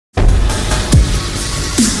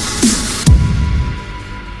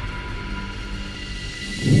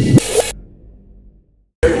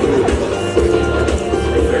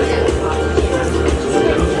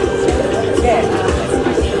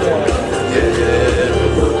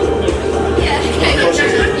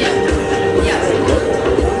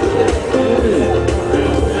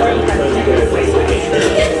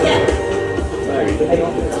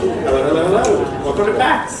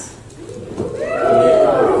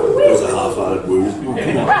started, woo.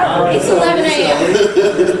 It's 11 a.m.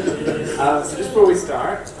 So just before we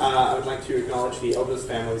start, I would like to acknowledge the elders,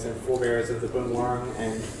 families, and forebears of the Bunwarong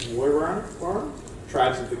and Woiwurrung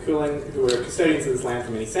tribes of the Kulin, who were custodians of this land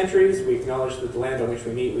for many centuries. We acknowledge that the land on which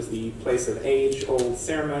we meet was the place of age-old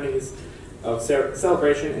ceremonies of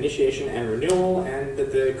celebration, initiation, and renewal, and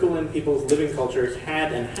that the Kulin people's living culture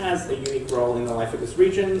had and has a unique role in the life of this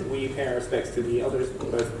region. We pay our respects to the elders,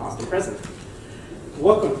 both past and present.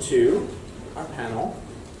 Welcome to our panel.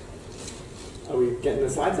 Are we getting the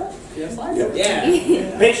slides up? Yeah, slides? Yep.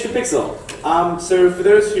 Yeah. Page to pixel. So for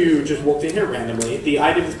those who just walked in here randomly, the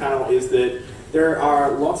idea of this panel is that there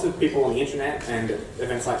are lots of people on the internet and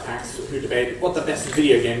events like PAX who debate what the best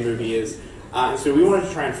video game movie is. And so we wanted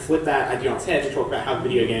to try and flip that idea on its head to talk about how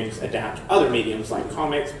video games adapt other mediums like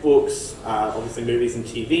comics, books, obviously movies and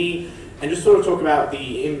TV, and just sort of talk about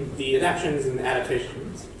the adaptations and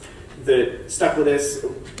adaptations that stuck with us,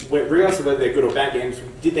 regardless of whether they're good or bad games.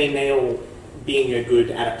 Did they nail being a good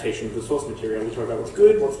adaptation of the source material? We talk about what's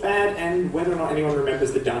good, what's bad, and whether or not anyone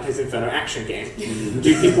remembers the Dante's Inferno action game.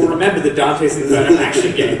 Do people remember the Dante's Inferno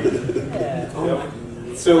action game? Yeah. Oh,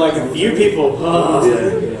 so like a few people.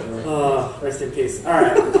 Rest in peace. All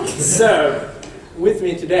right. So with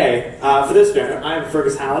me today, for this film, I'm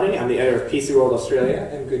Fergus Halliday. I'm the editor of PC World Australia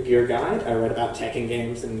and Good Gear Guide. I write about tech and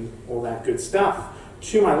games and all that good stuff.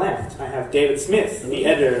 To my left, I have David Smith, the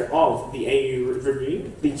editor of the AU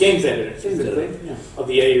Review, the games editor, specifically, of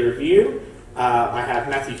the AU Review. I have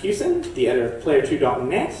Matthew Hewson, the editor of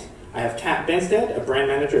Player2.net. I have Kat Benstead, a brand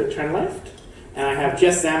manager at Turn Left. And I have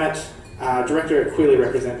Jess Zammit, director at Queerly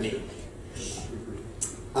Represent Me.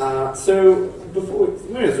 So, before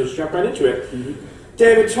we may as well just jump right into it.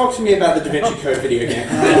 David, talk to me about the Da Vinci Code video game.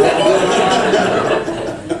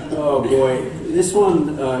 Oh boy, this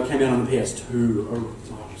one came out on the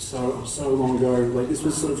PS2 so long ago. Like, this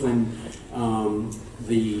was sort of when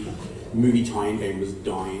the movie tie-in game was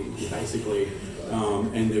dying, basically,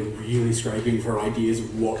 and they're really scraping for ideas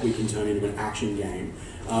of what we can turn into an action game.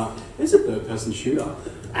 It's a third-person shooter.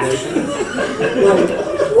 Action?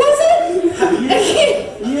 Was it?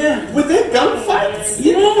 Yeah. Were there gunfights?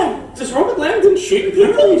 Yeah. Just Robert Langdon shooting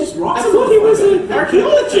people? No, he just rocks. I thought he was an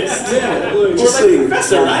archaeologist. Yeah. Or like a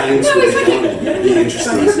professor, right? No, he's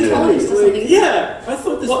like Yeah. I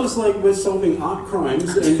thought this was like we're solving art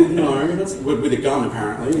crimes, and no, that's with a gun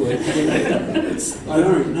apparently. Like, I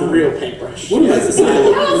don't know. A real paintbrush. What is this? How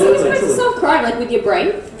else are we supposed to solve crime? Like with your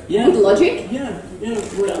brain? Yeah. With logic? Yeah.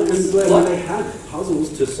 Where they had puzzles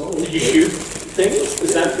to solve. Did you shoot things?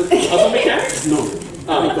 Is that the puzzle mechanics? No.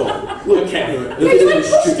 Oh, God. Okay. No, you like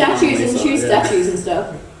push statues and choose statues and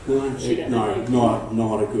stuff. No,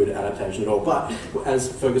 not a good adaptation at all. But as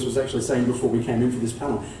Fergus was actually saying before we came in for this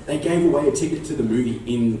panel, they gave away a ticket to the movie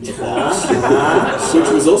in class, which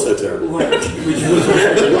was also terrible. Was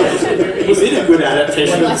it a good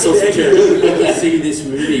adaptation of the source material? We went to see this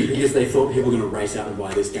movie because they thought people were going to race out and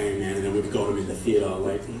buy this game, man, and then we've got them in the theatre.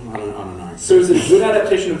 Like, I don't know. So is it a good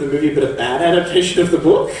adaptation of the movie, but a bad adaptation of the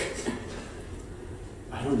book?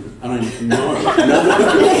 I don't know. No, I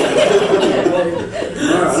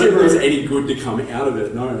don't think there was any good to come out of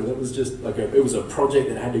it. No, that was just like it was a project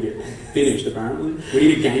that had to get finished. Apparently, we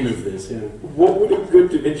need a game of this. Yeah. What would a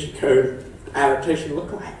good Da Vinci Code adaptation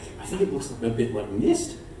look like? I think it looks like a bit like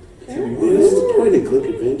Myst. Yeah, point and click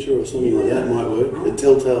adventure or something like that might work. A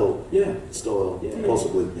Telltale style,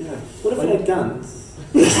 possibly. Yeah. What if it had guns?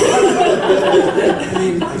 I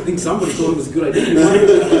mean, I think somebody thought it was a good idea.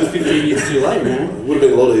 15 years too late, man. It would have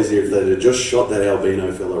been a lot easier if they'd have just shot that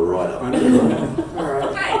albino fella right up. I know.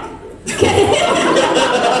 Okay.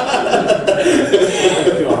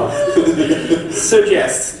 So,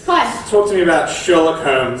 Jess, Hi. talk to me about Sherlock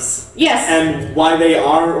Holmes. Yes. And why they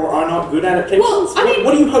are or are not good adaptations. Well, I mean,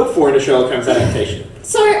 what do you hope for in a Sherlock Holmes adaptation?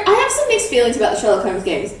 So, I have some mixed feelings about the Sherlock Holmes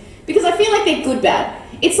games, because I feel like they're good-bad.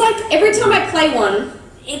 It's like, every time I play one,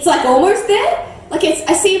 it's like almost there. Like,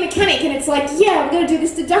 I see a mechanic and it's like, yeah, we're going to do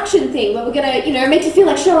this deduction thing, where we're going to, make you feel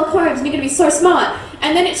like Sherlock Holmes and you're going to be so smart.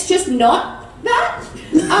 And then it's just not that.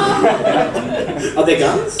 Are there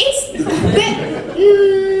guns?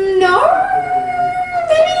 No,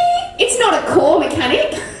 maybe. It's not a core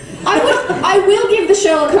mechanic. I will give the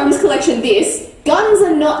Sherlock Holmes collection this. Guns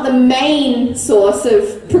are not the main source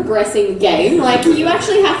of progressing the game. Like, you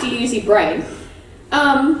actually have to use your brain.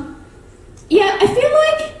 Yeah, I feel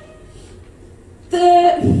like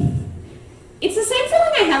it's the same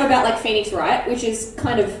feeling I have about, like, Phoenix Wright, which is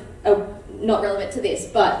kind of not relevant to this,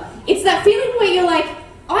 but it's that feeling where you're like,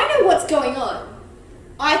 I know what's going on.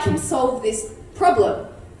 I can solve this problem.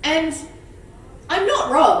 And I'm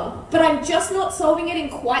not wrong, but I'm just not solving it in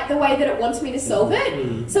quite the way that it wants me to solve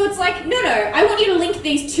it. So it's like, no, I want you to link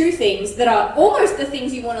these two things that are almost the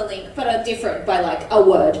things you want to link, but are different by like a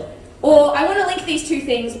word. Or I want to link these two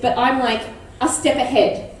things, but I'm like a step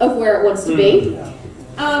ahead of where it wants to be.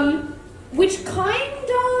 Which kind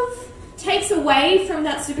of takes away from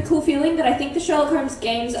that super cool feeling that I think the Sherlock Holmes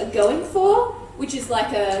games are going for, which is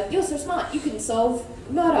like you're so smart, you can solve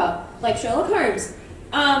murder, like Sherlock Holmes.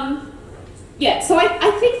 Yeah, so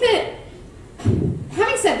I think that,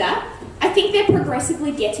 having said that, I think they're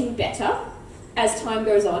progressively getting better as time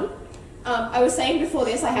goes on. I was saying before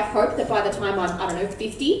this, I have hope that by the time I'm, I don't know,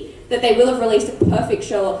 50, that they will have released a perfect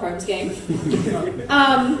Sherlock Holmes game.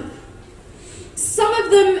 Some of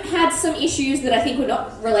them had some issues that I think were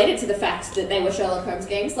not related to the fact that they were Sherlock Holmes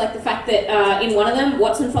games, like the fact that in one of them,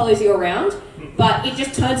 Watson follows you around, but it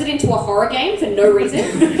just turns it into a horror game for no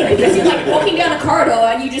reason. Because you're like walking down a corridor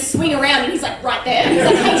and you just swing around and he's like right there. And he's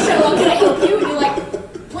like, hey Sherlock, can I help you? And you're like,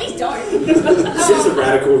 please don't. This is a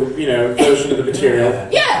radical, version of the material.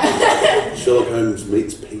 Yeah. Sherlock Holmes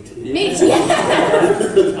meets PT. Meets, yeah.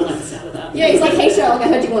 Yeah, he's like, hey Sherlock, I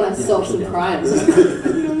heard you want to solve some crimes.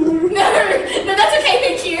 No, that's okay,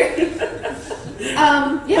 thank you.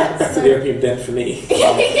 Yeah. Back to the opium den for me.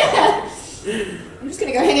 Yeah. I'm just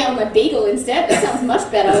gonna go hang out with my beagle instead. That sounds much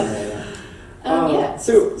better. Yeah.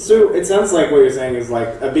 So it sounds like what you're saying is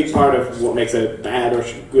like a big part of what makes a bad or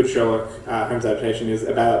good Sherlock Holmes adaptation is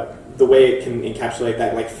about the way it can encapsulate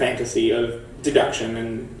that like fantasy of deduction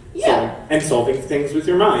and solving things with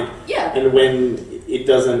your mind. Yeah. And when it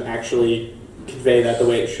doesn't actually convey that the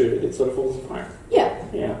way it should, it sort of falls apart. Yeah.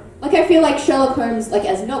 Yeah. Like, I feel like Sherlock Holmes, like,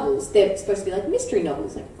 as novels, they're supposed to be like mystery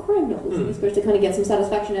novels, like crime novels. And you're supposed to kind of get some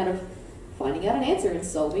satisfaction out of finding out an answer and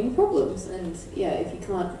solving problems. And, yeah, if you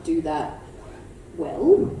can't do that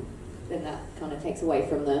well, then that kind of takes away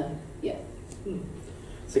from the,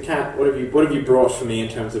 So, Kat, what have you brought for me in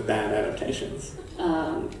terms of bad adaptations?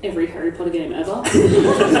 Every Harry Potter game ever.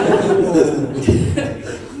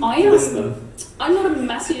 List them. I'm not a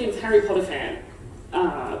massive Harry Potter fan.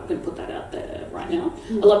 I'm going to put that out there right now.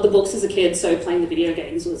 I loved the books as a kid, so playing the video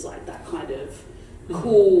games was like that kind of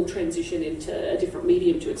cool transition into a different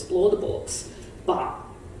medium to explore the books. But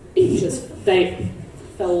they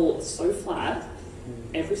fell so flat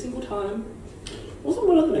every single time. Wasn't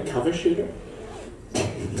one of them a cover shooter?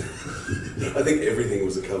 I think everything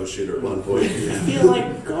was a cover shooter at one point. I feel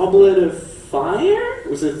like Goblet of Fire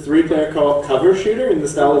was a 3-player co-op cover shooter in the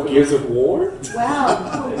style of Gears of War.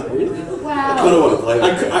 Wow. I kind of want to play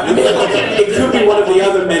that. It could be one of the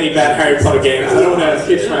other many bad Harry Potter games. I don't want to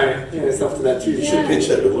pitch myself to that too. You should pitch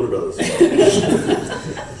that to Warner Brothers.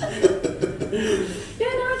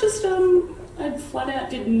 I flat out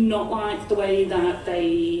did not like the way that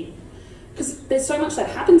they, because there's so much that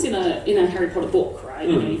happens in a Harry Potter book, right?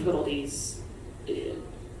 You've got all these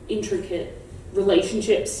intricate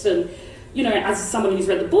relationships, and as someone who's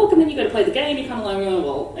read the book, and then you go to play the game, you're kind of like, oh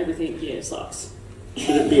well, everything here sucks.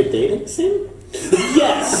 Should it be a dating sim?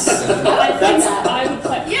 Yes, I would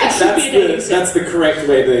play. Yeah, it should be a dating sim. That's the correct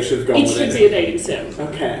way they should have gone with it. It should be a dating sim.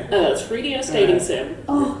 Okay. 3DS dating sim.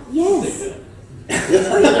 Oh, yes.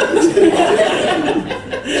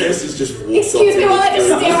 Jess is just Excuse me while I just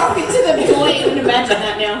stare off into the void and imagine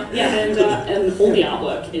that now. Yeah, and all the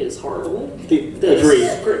artwork is horrible.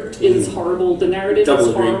 The script is horrible. The narrative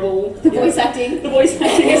is horrible. The voice acting. The voice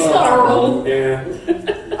acting is horrible. Yeah.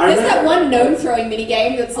 There's that one gnome throwing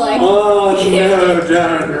minigame that's like... Oh no,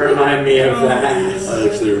 don't remind me of that. I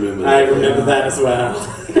actually remember that. I remember that as well.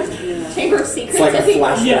 Chamber of Secrets, It's like a I think.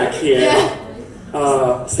 flashback here. Yeah.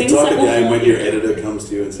 It's the type of game when your editor comes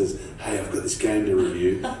to you and says, hey, I've got this game to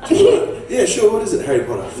review. Yeah, sure, what is it? Harry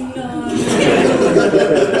Potter. No.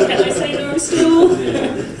 Can I say no still?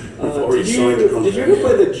 Did you ever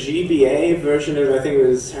play the GBA version of, I think it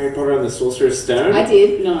was Harry Potter and the Sorcerer's Stone? I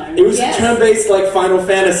did. No. It was a turn-based like Final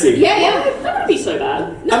Fantasy. Yeah. That wouldn't be so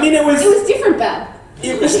bad. No, I mean, it was different bad.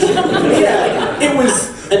 It was, it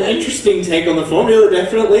was an interesting take on the formula,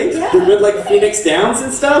 definitely. Yeah. With like Phoenix Downs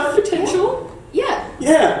and stuff. Potential. Yeah.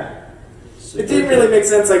 Yeah. It didn't really make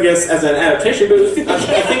sense, I guess, as an adaptation, but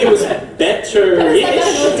I think it was better. It was like a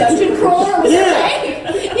little dungeon crawler. It was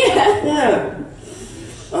okay. Yeah.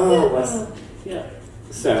 Oh, well. Yeah.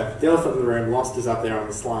 So, the elephant in the room, Lost is up there on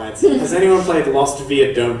the slides. Has anyone played Lost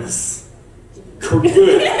via Domus?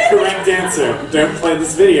 Good. Correct answer. Don't play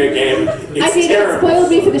this video game. It's I did. terrible. It spoiled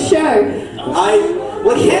me for the show.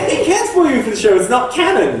 Well, it can't spoil you for the show. It's not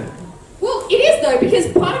canon. Well, it is though, because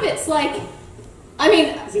part of it's like, I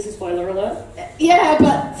mean, Is this a spoiler alert? yeah,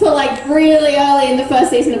 but for like really early in the first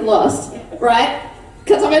season of Lost, right?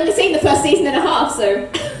 Because I've only seen the first season and a half, so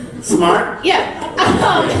Smart. Yeah.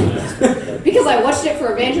 Because I watched it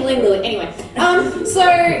for Evangeline Lilly. Anyway.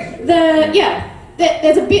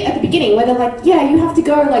 There's a bit at the beginning where they're like, yeah, you have to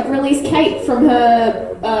go like release Kate from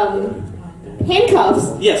her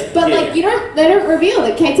handcuffs. Yes. But they don't reveal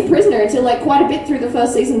that Kate's a prisoner until like quite a bit through the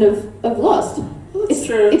first season of Lost. It's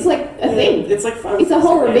true. It's like a thing. It's like 5. It's a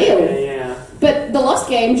whole reveal. Yeah. But the Lost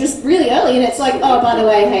game just really early, and it's like, oh, by the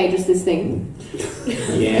way, hey, just this thing.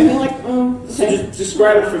 Yeah. And you're like, okay. So just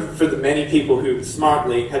describe it for the many people who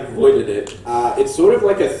smartly have avoided it. It's sort of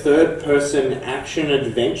like a third-person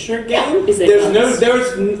action-adventure game. Yeah. I don't think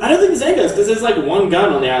there's any guns, because there's like one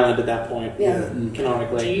gun on the island at that point. Yeah.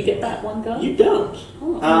 Canonically. Do you get that one gun? You don't.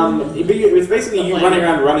 Oh. It's basically you running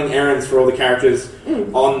around running errands for all the characters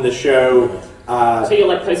on the show. So you're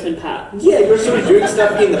like Postman Pat. Yeah, you're sort of doing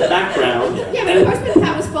stuff in the background. Yeah, but Postman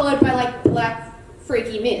Pat was followed by like Black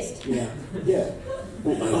Freaky Mist. Yeah.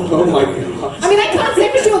 Oh my god. I mean, I can't say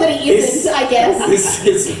for sure that he isn't, I guess. This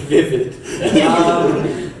is vivid.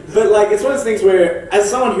 But like, it's one of those things where, as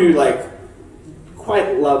someone who like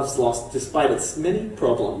quite loves Lost despite its many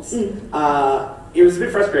problems, it was a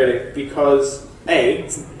bit frustrating because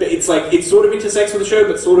it's like it sort of intersects with the show,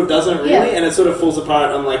 but sort of doesn't really, and it sort of falls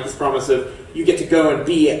apart on like this promise of you get to go and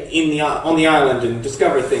be on the island and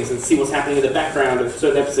discover things and see what's happening in the background of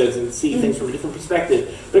certain episodes and see things from a different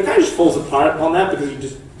perspective. But it kind of just falls apart on that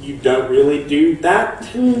because you don't really do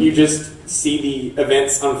that. You just see the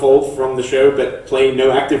events unfold from the show, but play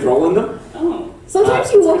no active role in them. Oh.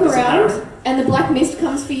 Sometimes you walk around and the black mist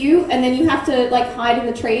comes for you, and then you have to like hide in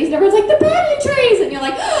the trees, and everyone's like, the banyan trees, and you're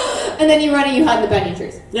like, and then you run and you hide in the banyan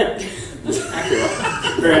trees. Yeah. Accurate.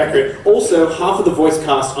 Very accurate. Also, half of the voice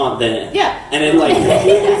cast aren't there. Yeah. And it like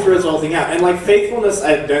completely throws the whole thing out. And like faithfulness,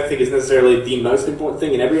 I don't think is necessarily the most important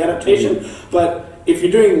thing in every adaptation, but if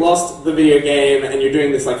you're doing Lost, the video game, and you're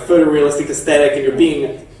doing this like photorealistic aesthetic, and you're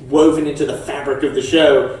being woven into the fabric of the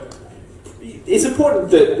show, it's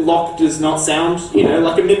important that Locke does not sound,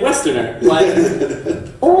 like a Midwesterner. Like,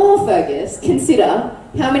 or Fergus, consider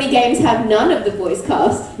how many games have none of the voice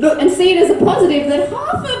cast, No. and see it as a positive that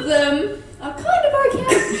half of them are kind of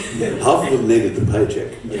okay. Half of them needed the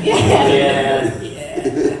paycheck. Yeah.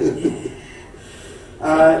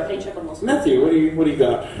 Paycheck on Lost. Matthew, what do you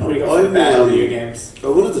got? What do you got I, for bad video games? I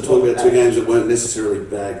wanted to talk about two games that weren't necessarily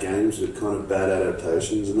bad games, but kind of bad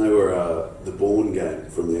adaptations, and they were the Bourne game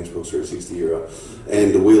from the Xbox 360 era,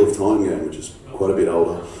 and the Wheel of Time game, which is quite a bit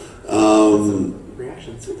older.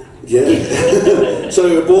 Reactions to that. Yeah.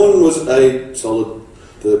 So Bourne was a solid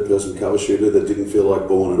third-person cover shooter that didn't feel like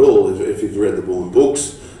Bourne at all. If you've read the Bourne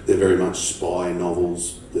books, they're very much spy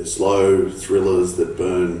novels. They're slow thrillers that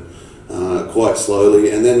burn quite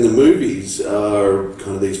slowly, and then the movies are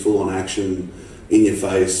kind of these full-on action,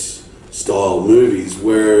 in-your-face style movies,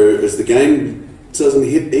 whereas the game doesn't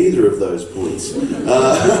hit either of those points.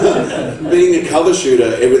 Being a cover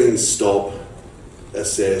shooter, everything's stop,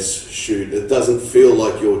 assess, shoot. It doesn't feel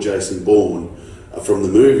like you're Jason Bourne from the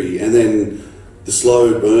movie, and then the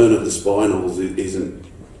slow burn of the spy novels isn't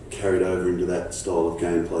carried over into that style of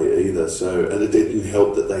gameplay either. So, and it didn't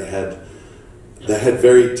help that they had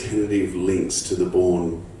very tentative links to the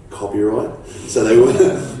Bourne copyright, so they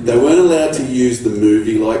weren't allowed to use the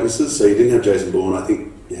movie likenesses. So you didn't have Jason Bourne. I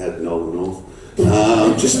think you had Nolan North.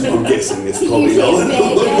 I'm guessing it's probably Nolan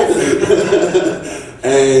North.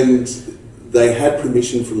 And they had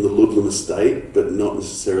permission from the Ludlam estate, but not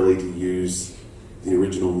necessarily to use the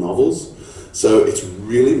original novels. So it's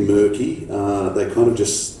really murky. They kind of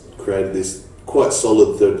just created this quite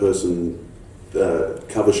solid third-person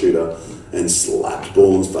cover shooter and slapped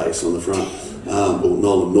Bourne's face on the front, or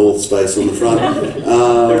Nolan North's face on the front.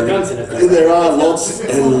 There are guns in it. There are lots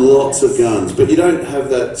and lots of guns, but you don't have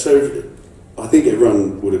that. So I think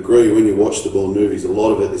everyone would agree when you watch the Bourne movies, a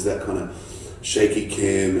lot of it is that kind of shaky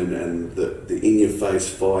cam and the in-your-face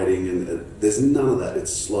fighting, and there's none of that.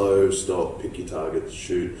 It's slow, stop, pick your target,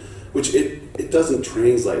 shoot, which it doesn't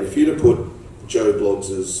translate. If you'd have put Joe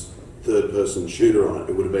Bloggs' third-person shooter on it,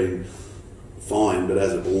 it would have been fine, but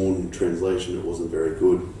as a Bourne translation, it wasn't very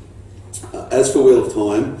good. As for Wheel of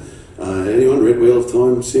Time, anyone read Wheel of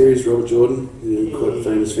Time series, Robert Jordan? Quite a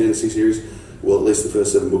famous fantasy series. Well, at least the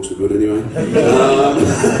first 7 books were good anyway.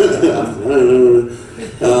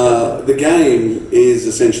 The game is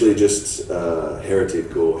essentially just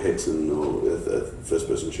Heretic or Hewson or a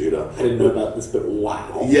first-person shooter. I didn't know about this, but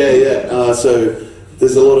wow. Yeah. So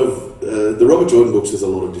there's a lot of the Robert Jordan books. There's a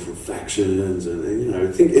lot of different factions, and I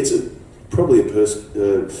think it's probably a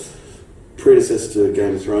predecessor to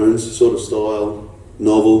Game of Thrones sort of style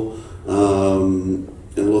novel, and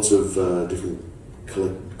lots of different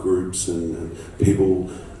collected groups and people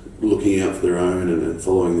looking out for their own and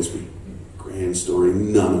following this big grand story.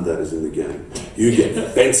 None of that is in the game. You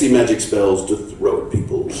get fancy magic spells to throw at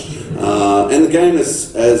people. And the game,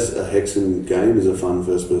 as a Hewson game, is a fun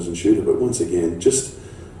first-person shooter, but once again, just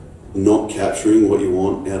not capturing what you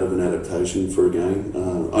want out of an adaptation for a game.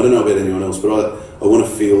 I don't know about anyone else, but I want to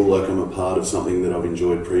feel like I'm a part of something that I've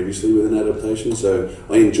enjoyed previously with an adaptation. So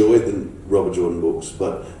I enjoyed the Robert Jordan books,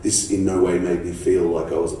 but this in no way made me feel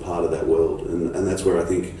like I was a part of that world. And that's where I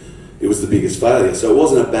think it was the biggest failure. So it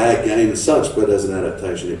wasn't a bad game as such, but as an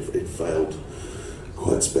adaptation, it failed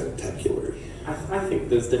quite spectacularly. I think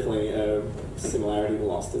there's definitely a similarity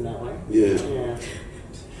lost in that way. Yeah.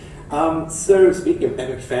 So speaking of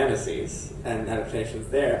epic fantasies and adaptations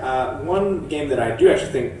there, one game that I do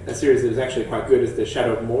actually think a series that is actually quite good is the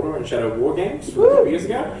Shadow of Mordor and Shadow of War games from a couple years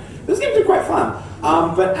ago. Those games are quite fun.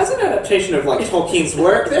 But as an adaptation of like Tolkien's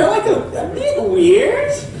work, they're like a bit weird.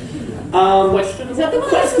 Is that the one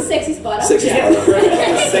that's the sexy spider? Sexy spider.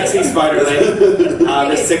 Sexy spider lady.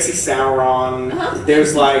 There's sexy Sauron.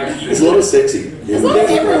 There's like... There's a lot of sexy. As long as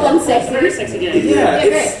everyone's sexy. Very sexy game. Yeah,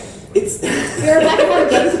 great. it's You're about to have a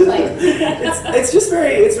game to play. it's just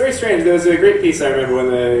very strange. There was a great piece I remember when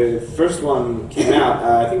the first one came out.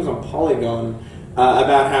 I think it was on Polygon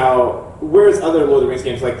about how whereas other Lord of the Rings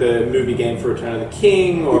games, like the movie game for Return of the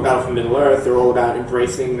King or Battle for Middle-earth, they're all about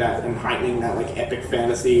embracing that and heightening that like epic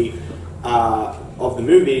fantasy of the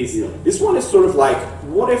movies. Yeah. This one is sort of like,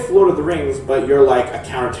 what if Lord of the Rings, but you're like a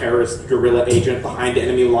counter-terrorist guerrilla agent behind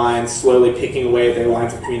enemy lines, slowly picking away at their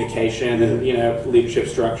lines of communication and, you know, leadership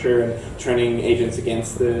structure and turning agents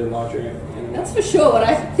against the larger enemy. That's for sure what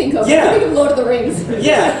I think of. Yeah. I think of Lord of the Rings.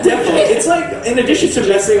 Yeah, definitely. It's like, in addition to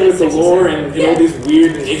messing with the lore in all these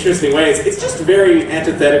weird and interesting ways, it's just very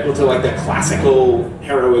antithetical to like the classical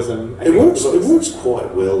heroism. It works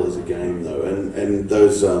quite well as a game though, and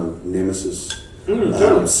those Nemesis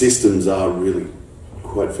systems are really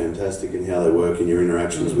quite fantastic in how they work in your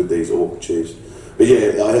interactions with these orc chiefs. But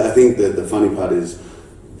yeah, I think that the funny part is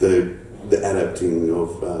the adapting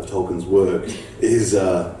of Tolkien's work is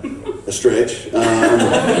a stretch. I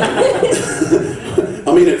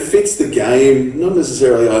mean, it fits the game, not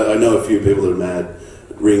necessarily. I know a few people that are mad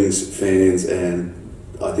Rings fans, and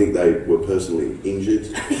I think they were personally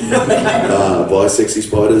injured by sexy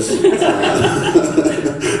spiders. It's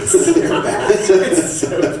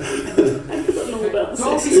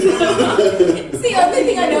the only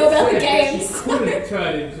thing I know about the games.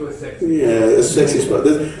 Yeah, a sexy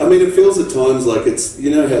spider. I mean, it feels at times like it's, you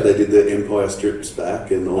know how they did the Empire Strips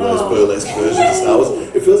Back and all those burlesque versions of Star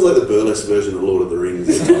Wars? It feels like the burlesque version of Lord of the Rings.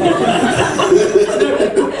 There's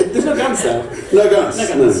no guns though. No guns. No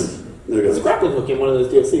guns. There's a grappling hook in one of those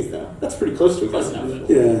DLCs though. That's pretty close to a gun.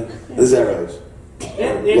 Yeah. There's arrows.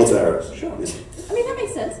 Yeah. Lots of arrows. Sure. Yeah. I mean, that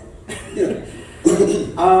makes sense. Yeah.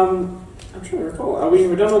 I'm trying to recall. Are we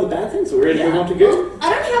done all the bad things? Are we ready to move on to good? I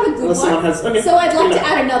don't have a good Unless someone one, has... Okay. so I'd like to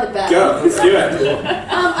add another bad. Go. Let's do it.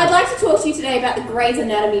 I'd like to talk to you today about the Grey's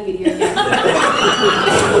Anatomy video game.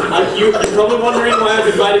 You're probably wondering why I've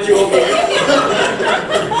invited you all here.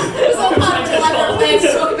 It was all part of the elaborate plan to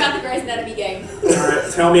talk about the Grey's Anatomy game.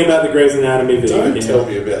 Alright, tell me about the Grey's Anatomy video Don't game. tell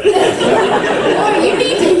me about it. Oh, you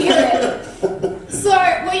need to hear it. So,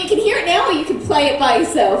 well, you can hear it now or you can play it by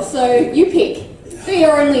yourself, so you pick. They're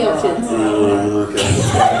your only options. Okay.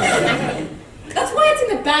 That's why it's in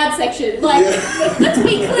the bad section. Like, let's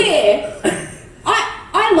be clear.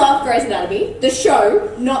 I love Grey's Anatomy, the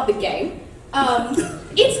show, not the game.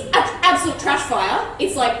 It's an absolute trash fire.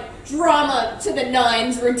 It's like drama to the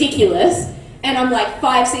nines, ridiculous. And I'm like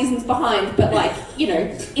 5 seasons behind, but like, you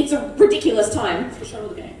know, it's a ridiculous time. The show or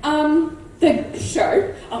the game? The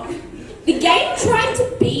show. The game tried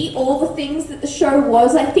to be all the things that the show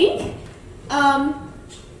was, I think.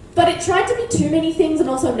 But it tried to be too many things and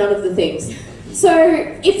also none of the things. So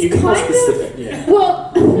it's kind of... Yeah.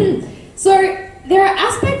 Well, so there are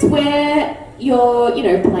aspects where you're, you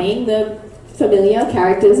know, playing the familiar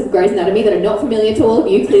characters of Grey's Anatomy that are not familiar to all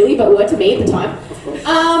of you, clearly, but were to me at the time.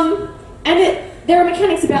 And there are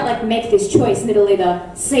mechanics about, like, make this choice and it'll either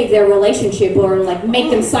save their relationship or, like,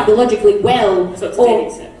 make them psychologically well. So it's a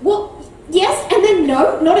dating sim. Well, yes, and then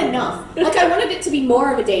no, not enough. Like, I wanted it to be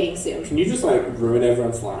more of a dating sim. Can you just like ruin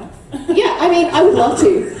everyone's life? Yeah, I mean, I would love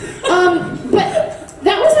to. But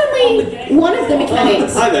that was only one of the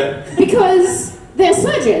mechanics. Hi there. Because they're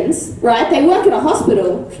surgeons, right? They work at a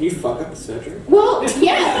hospital. Can you fuck up a surgery? Well,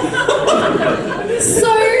 yeah.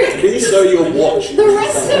 So Can you show your watch? the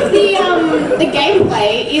rest of the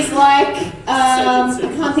gameplay is like I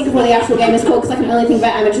can't think of what the actual game is called because I can only think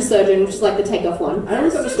about Amateur Surgeon, which is like the takeoff one. I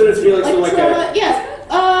always understood it to be like sort of like a... Yes.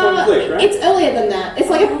 point and click, right? It's earlier than that. It's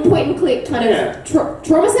like a point and click kind of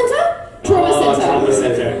trauma center. Trauma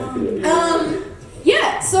center.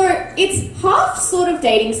 Yeah. So it's half sort of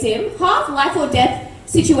dating sim, half life or death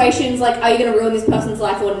situations. Like, are you going to ruin this person's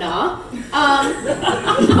life or nah?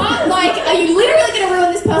 Like, are you literally going to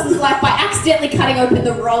ruin this person's life by accidentally cutting open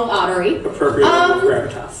the wrong artery? Appropriate level of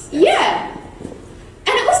gravitas. Yeah.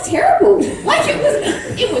 And it was terrible. Like,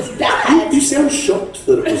 it was bad. You sound shocked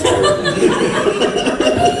that it was terrible.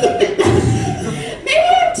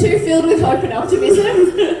 Maybe I'm too filled with hope and optimism.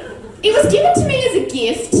 It was given to me as a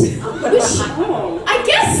gift, which I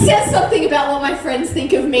guess says something about what my friends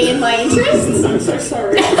think of me and my interests. I'm so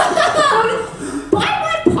sorry. By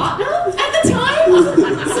my partner at the time.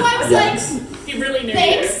 So I was like, He really knew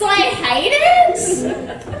thanks, you. I hate it.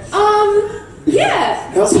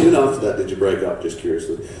 Yeah. How soon after that did you break up, just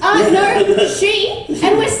curiously? No, she,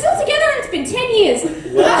 and we're still together and it's been 10 years.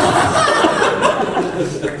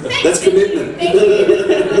 That's commitment. Thank you.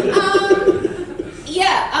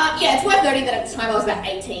 Yeah, it's worth noting that at the time I was about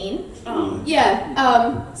 18.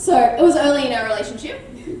 Yeah, so it was early in our relationship.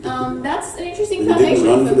 That's an interesting You didn't foundation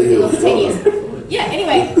run for for the people hills. for 10 years. Yeah,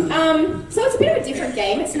 anyway, so it's a bit of a different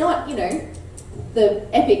game. It's not, the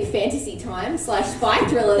epic fantasy time / spy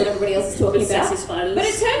thriller that everybody else is talking With about. sassy spiders. But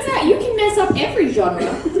it turns out you can mess up every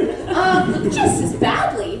genre just as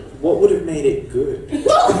badly. What would have made it good?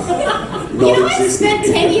 Well, I spent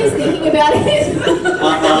 10 years thinking about it.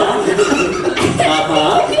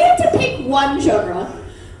 If you had to pick one genre,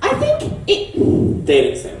 I think it...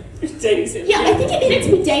 Dating sim. Dating sim. Yeah, I think it needed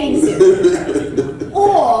to be dating sim.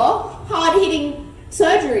 Or hard-hitting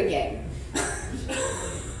surgery game.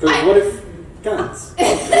 But what if guns?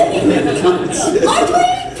 Oddly,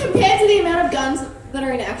 compared to the amount of guns that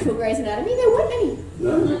are in actual Grey's Anatomy, there weren't any.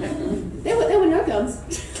 No. There were no guns.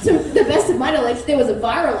 To the best of my knowledge, there was a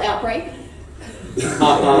viral outbreak.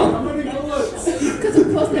 Because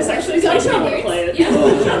of course there's actually gunshot wounds. Yeah,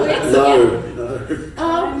 gunshot wounds.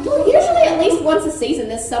 Well, usually at least once a season,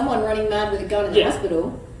 there's someone running mad with a gun in the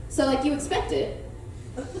hospital. So like you expect it.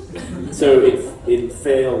 So it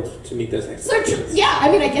failed to meet those expectations. So yeah,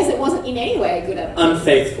 I mean, I guess it wasn't in any way a good episode.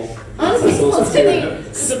 Unfaithful. Unfaithful to the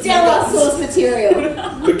stellar source material.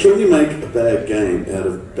 But can you make a bad game out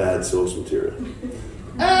of bad source material?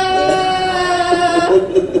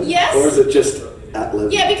 Yes. Or is it just at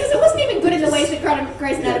level? Yeah, because it wasn't even good in the ways that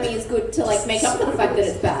Grey's Anatomy is good to like make up for the fact that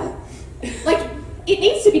it's bad. Like, it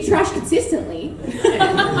needs to be trashed consistently.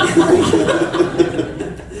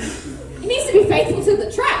 It needs to be faithful to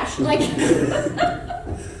the trash. Like,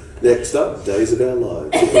 Next up, Days of Our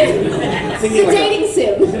Lives. the dating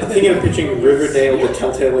sim. Thinking of pitching Riverdale, the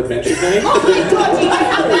Telltale Adventure game. Oh my god, do you know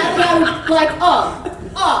how badly I would like,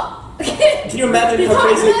 Can you imagine how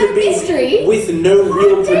crazy it could be mystery. with no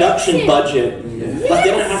real production Dating sim. budget? Like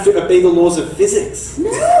they don't have to obey the laws of physics.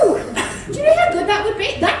 No! Do you know how good that would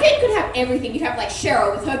be? That game could have everything. You'd have like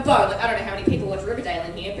Cheryl with her bow. Like, I don't know how many people watch Riverdale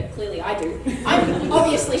in here, but clearly I do. I'm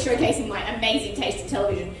obviously showcasing my amazing taste in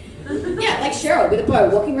television. Yeah, like Cheryl with a bow,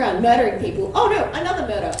 walking around, murdering people. Oh no, another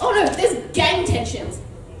murder. Oh no, there's gang tensions.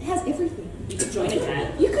 It has everything. You could join a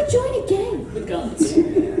gang You could join a gang. with guns.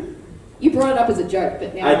 You brought it up as a joke,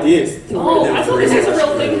 but now... I did. Oh, I thought this was a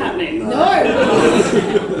real thing happening. No! I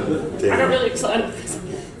got really excited. It's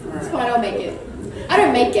fine, I'll make it. I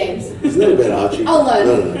don't make games. Isn't that about Archie? I'll learn.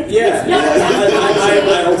 No. Yeah,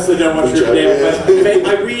 I also don't watch Riverdale, but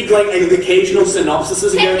I read like occasional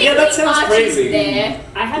synopsises and go, yeah, that sounds Archie's crazy. there.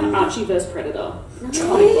 I have Archie vs Predator.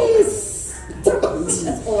 Nice.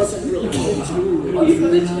 That's awesome. Really cool.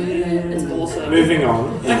 It's awesome. Moving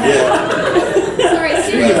on. Sorry,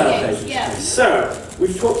 serious games. Yeah. So,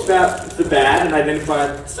 we've talked about the bad and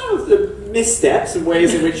identified some of the missteps and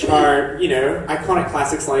ways in which our, iconic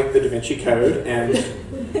classics like the Da Vinci Code and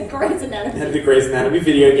Grey's Anatomy. the Grey's Anatomy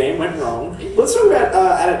video game went wrong. Let's talk about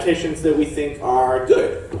adaptations that we think are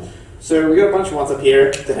good. So we got a bunch of ones up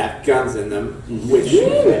here that have guns in them, which...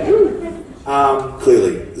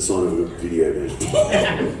 Clearly, the sign of a video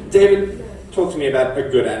game. David, talk to me about a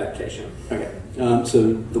good adaptation. Okay,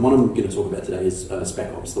 so the one I'm going to talk about today is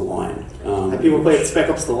Spec Ops: The Line. Have people played Spec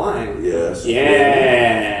Ops: The Line? Yes.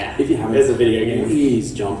 Yeah! If you haven't, There's a video game.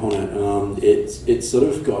 Please jump on it. It sort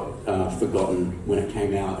of got forgotten when it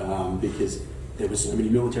came out because there were so many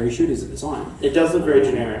military shooters at the time. It does look very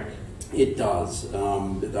generic. It does.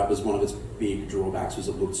 That was one of its big drawbacks, was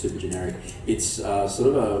it looked super generic. It's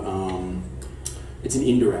sort of it's an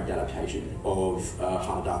indirect adaptation of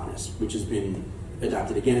Heart of Darkness, which has been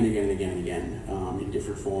adapted again and again and again and again in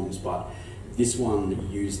different forms, but this one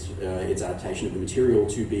used its adaptation of the material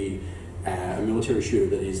to be a military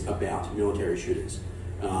shooter that is about military shooters.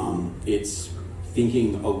 It's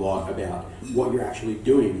thinking a lot about what you're actually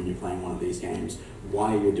doing when you're playing one of these games,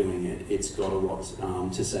 why you're doing it. It's got a lot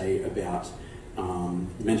to say about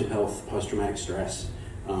mental health, post-traumatic stress,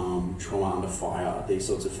 trauma under fire, these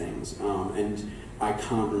sorts of things. And I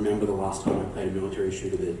can't remember the last time I played a military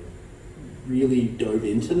shooter that really dove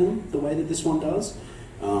into them the way that this one does,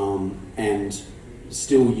 and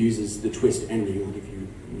still uses the twist ending. Like if you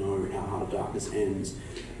know how Heart of Darkness ends,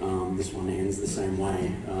 this one ends the same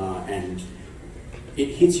way, and it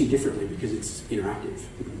hits you differently because it's interactive.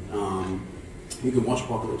 You can watch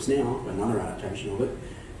Apocalypse Now, another adaptation of it,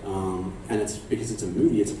 and it's because it's a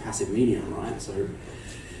movie, it's a passive medium, right? So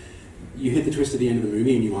you hit the twist at the end of the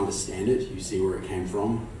movie and you understand it, you see where it came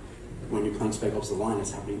from. When you're playing Spec Ops The Line,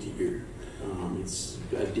 it's happening to you. It's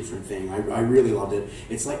a different thing. I really loved it.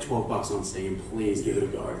 It's like $12 on Steam. Please give it a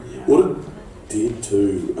go. Yeah. What it did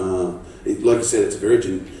too, like I said, it's a very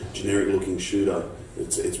generic-looking shooter.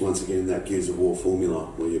 It's once again that Gears of War formula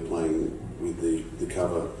where you're playing with the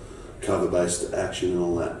cover-based action and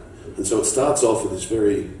all that. And so it starts off with this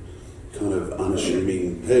very kind of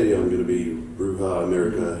unassuming, hey, I'm going to be Ruha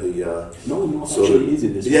America. Nolan North actually is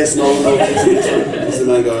in this. Yes, Nolan North is the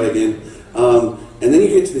main guy again. And then you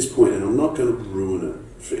get to this point, and I'm not going to ruin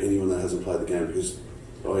it for anyone that hasn't played the game because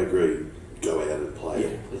I agree, go out and play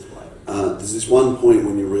it. Yeah, please play it. There's this one point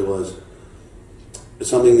when you realise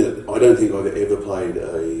something that I don't think I've ever played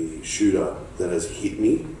a shooter that has hit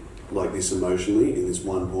me like this emotionally in this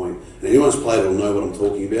one point. And anyone who's played it will know what I'm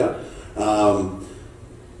talking about.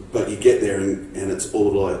 But you get there and it's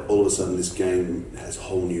all of a sudden this game has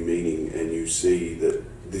whole new meaning, and you see that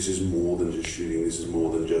this is more than just shooting, this is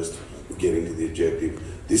more than just getting to the objective.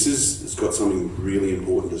 It's got something really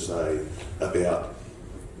important to say about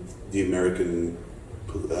the American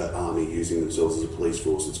army using themselves as a police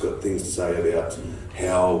force. It's got things to say about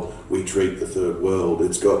how we treat the third world.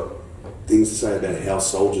 It's got things to say about how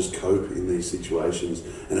soldiers cope in these situations,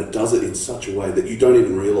 and it does it in such a way that you don't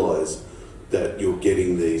even realise that you're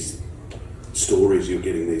getting these stories, you're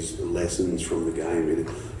getting these lessons from the game. It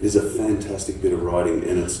is a fantastic bit of writing,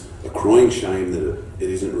 and it's a crying shame that it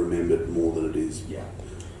isn't remembered more than it is. Yeah,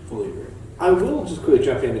 fully agree. I will just quickly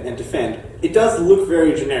jump in and defend. It does look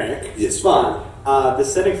very generic, Yes. but the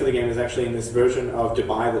setting for the game is actually in this version of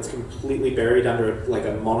Dubai that's completely buried under like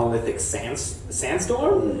a monolithic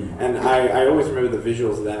sandstorm. And I always remember the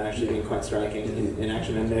visuals of that actually being quite striking in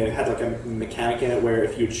action. And they had like a mechanic in it where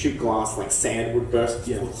if you'd shoot glass, like sand would burst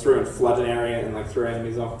through and flood an area and like throw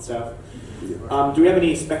enemies off and stuff. Do we have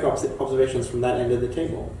any Spec Ops observations from that end of the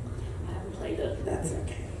table? I haven't played it. That's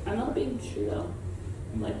okay. I'm not a big shooter.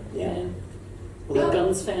 Like, Yeah.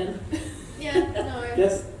 guns fan. Yeah, no.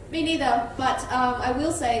 Yes? Me neither, but I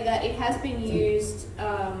will say that it has been used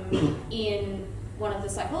in one of the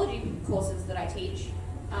psychology courses that I teach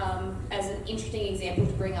as an interesting example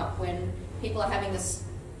to bring up when people are having this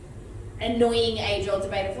annoying age-old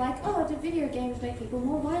debate of like, oh, do video games make people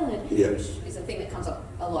more violent? Yeah. Which is a thing that comes up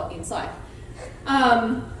a lot in psych.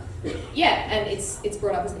 Yeah, and it's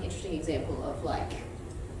brought up as an interesting example of like,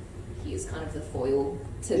 here's kind of the foil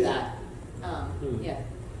to that. Yeah.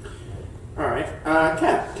 Alright.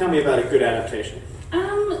 Kat, tell me about a good adaptation.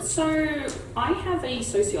 So I have a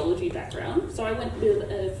sociology background, so I went with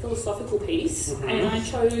a philosophical piece, and I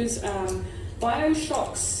chose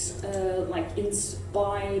Bioshock's, like,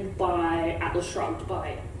 inspired by Atlas Shrugged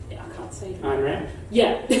by, I can't say. Ayn Rand?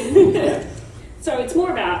 Yeah. So it's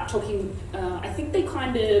more about talking, I think they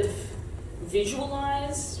kind of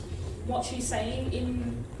visualise what she's saying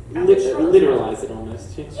in Atlas Shrugged. Literalize it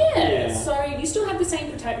almost. Yeah, so you still have the same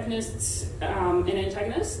protagonists and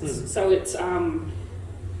antagonists, so it's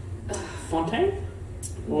Fontaine?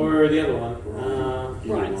 Or the other one?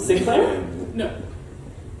 Ryan. Sinclair? No.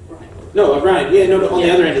 Ryan. No, Ryan. Yeah, no, on the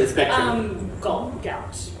other end of the spectrum.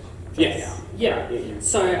 Gout. Yes. Yeah.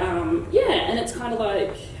 So, and it's kind of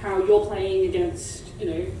like how you're playing against,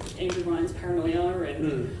 Andrew Ryan's paranoia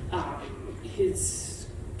and his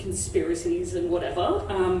conspiracies and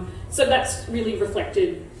whatever. So that's really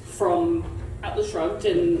reflected from Atlas Shrugged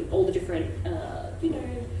and all the different,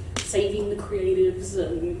 saving the creatives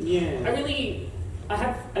and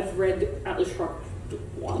I've read Atlas Shrugged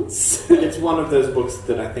once. It's one of those books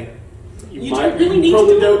that I think you don't really need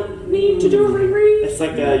to do a reread. It's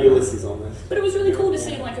like Ulysses almost. But it was really cool to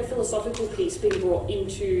see like a philosophical piece being brought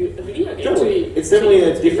into a video game. Totally. It's definitely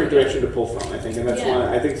a different direction to pull from, I think, and that's Yeah.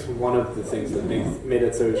 I think it's one of the things that made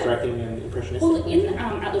it so striking and impressionistic. Well, in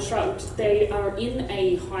Atlas Shrugged, they are in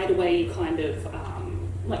a hideaway kind of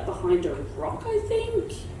like behind a rock, I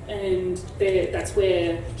think, and that's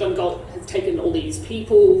where John Galt has taken all these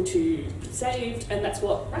people to be saved, and that's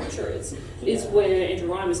what Rapture is where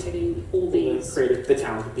Andrew Ryan was taking all these the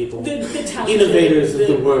talented people, the talented, innovators of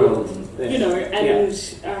the world, you know, and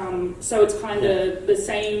so it's kind of the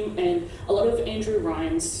same, and a lot of Andrew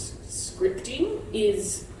Ryan's scripting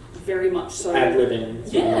is very much so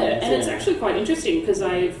ad-libbing. And it's actually quite interesting because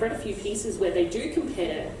I've read a few pieces where they do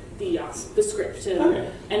compare the script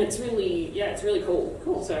and it's really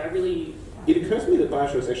cool. So I really... It occurs to me that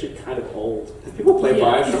Bioshock is actually kind of old. Have people played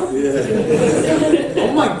Bioshock? Yeah.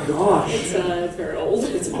 Oh my gosh. It's very old.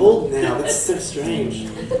 It's old now. That's so strange.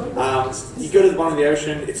 You go to the bottom of the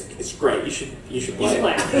ocean. It's great. You should play it.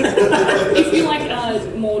 If you like a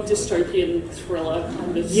more dystopian thriller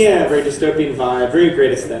kind of stuff. Very dystopian vibe. Very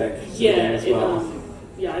great aesthetic. As well.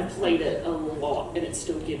 I've played it a lot, and it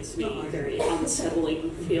still gives me very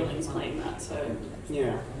unsettling feelings playing that. So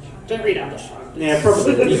don't read out the show. Yeah,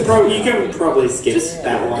 probably. You can probably skip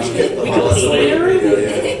that one. If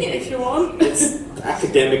you want. It's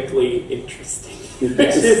academically interesting. I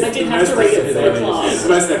did have to read it for class.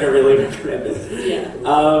 Most of them really recommend it. Yeah.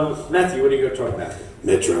 Matthew, what are you going to talk about?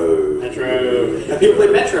 Metro. Have people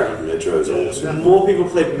played Metro? Metro's awesome. More people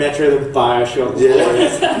played Metro than Bioshock.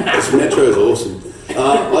 Yeah, Metro's awesome.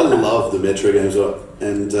 I love the Metro games,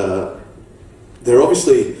 and they're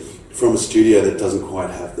obviously from a studio that doesn't quite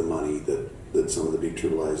have the money that some of the big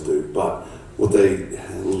AAAs do. But what they've got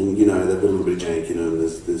a little bit of jank in them.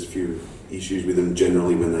 There's a few issues with them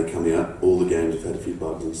generally when they come out. All the games have had a few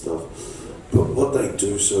bugs and stuff. But what they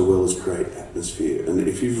do so well is create atmosphere. And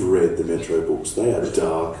if you've read the Metro books, they are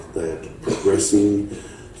dark, they are progressing,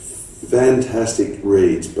 fantastic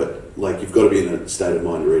reads, but like you've got to be in a state of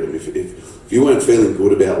mind to read them. If you weren't feeling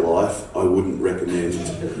good about life, I wouldn't recommend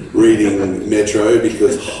reading Metro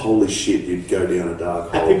because holy shit, you'd go down a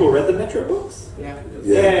dark hole. Have people read the Metro books? Yeah,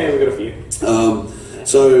 we've got a few.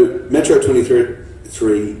 So Metro 23,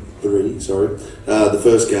 the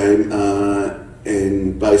first game,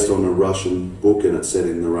 and based on a Russian book, and it's set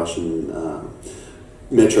in the Russian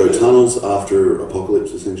metro tunnels after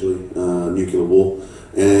apocalypse, essentially, nuclear war,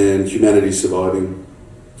 and humanity surviving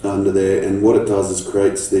under there. And what it does is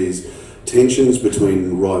creates these tensions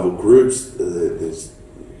between rival groups. There's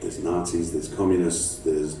Nazis, there's communists,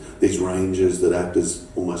 there's these rangers that act as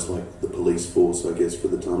almost like the police force, I guess, for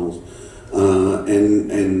the tunnels.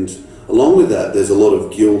 And along with that, there's a lot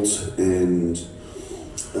of guilt and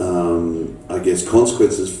I guess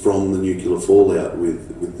consequences from the nuclear fallout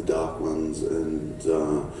with the Dark Ones, and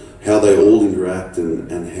how they all interact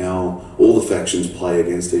and how all the factions play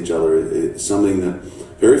against each other. It's something that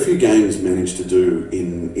very few games manage to do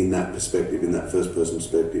in that perspective, in that first-person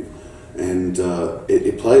perspective. And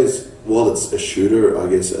it plays, while it's a shooter, I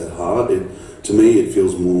guess, at heart, to me it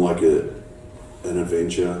feels more like an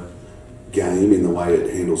adventure game in the way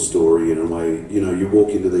it handles story, in a way, you walk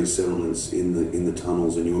into these settlements in the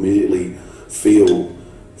tunnels and you immediately feel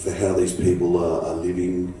for how these people are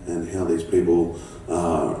living and how these people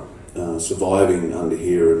are surviving under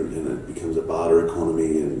here, and it becomes a barter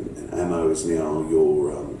economy, and ammo is now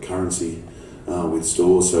your currency with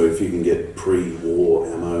stores. So if you can get pre-war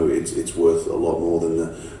ammo, it's worth a lot more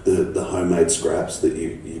than the homemade scraps that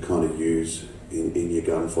you kind of use in your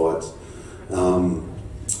gunfights.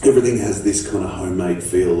 Everything has this kind of homemade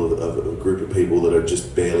feel of a group of people that are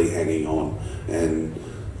just barely hanging on, and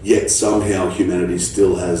yet somehow humanity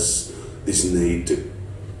still has this need to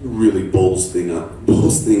really balls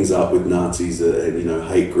things up with Nazis and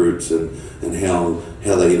hate groups and how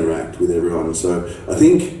they interact with everyone. So I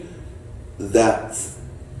think that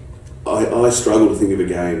I struggle to think of a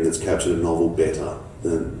game that's captured a novel better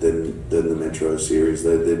than the Metro series.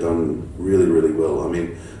 They've done really, really well. I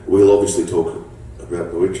mean, we'll obviously talk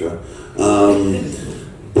about The Witcher,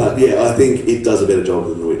 but yeah, I think it does a better job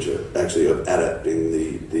than The Witcher, actually, of adapting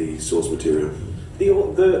the source material. The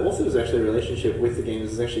author's actually relationship with the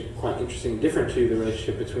games is actually quite interesting, different to the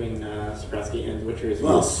relationship between Sapkowski and The Witcher as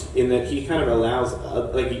well, in that he kind of allows,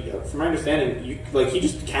 from my understanding, he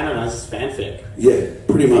just canonizes fanfic. Yeah,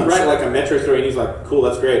 pretty much. You write like a Metro story and he's like, cool,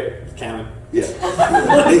 that's great, it's canon. Yeah.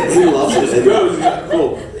 he loves it. He goes, he's like,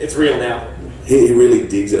 cool, it's real now. He really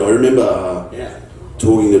digs it. I remember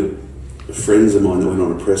talking to friends of mine that went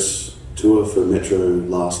on a press tour for Metro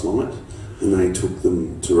last night, and they took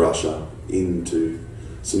them to Russia into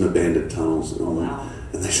some abandoned tunnels. Wow.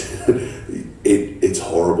 And they said it's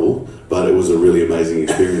horrible, but it was a really amazing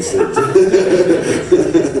experience.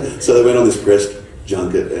 So they went on this press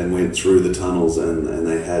junket and went through the tunnels, and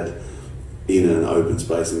they had in an open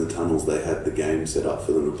space in the tunnels, they had the game set up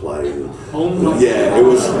for them to play. And, Oh my yeah, it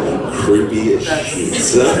was creepy as shit.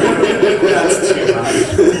 So, That's too much.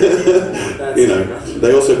 That's you too know, much.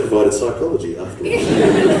 they also provided psychology afterwards.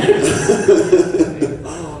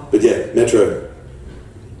 But yeah, Metro,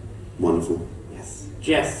 wonderful. Yes.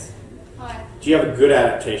 Jess, Hi. do you have a good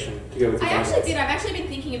adaptation to go with I your actually did. I've actually been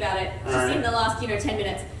thinking about it just Alright. in the last, 10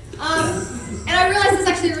 minutes. And I realised there's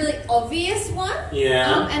actually a really obvious one.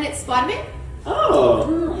 Yeah. And it's Spider-Man.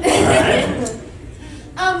 Oh. Alright.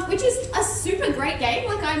 Which is a super great game.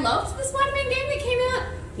 Like, I loved the Spider-Man game that came out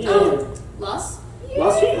last year.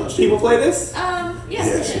 Last year? People play this?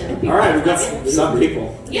 Yes. Alright, we've got some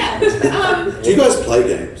people. Yeah. Do you guys play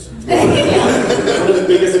games? One of the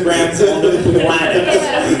biggest brands on the planet.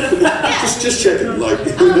 Yeah. Just checking, like.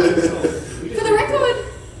 For the record,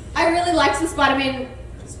 I really liked the Spider-Man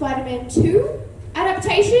 2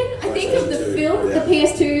 adaptation, I think, of the PlayStation 2, film, yeah. the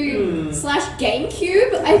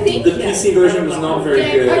PS2/GameCube, I think. The PC version was not very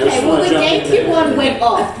good. I just Okay, well, wanna the jump in GameCube there. one went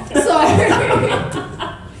off. So,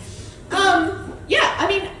 yeah, I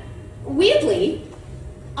mean, weirdly,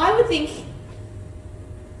 I would think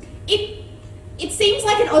it seems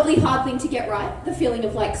like an oddly hard thing to get right, the feeling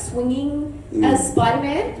of like swinging as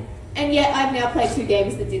Spider-Man, and yet I've now played 2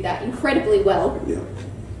 games that did that incredibly well. Yeah.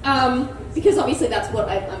 Because obviously that's what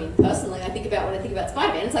I mean, personally, I think about when I think about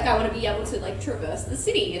Spider-Man. It's like I want to be able to like traverse the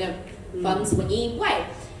city in a fun, swingy way.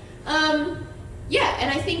 Yeah, and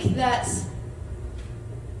I think that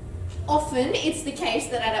often it's the case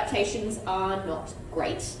that adaptations are not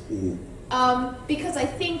great. Because I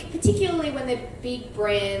think, particularly when they're big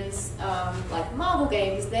brands like Marvel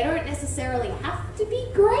games, they don't necessarily have to be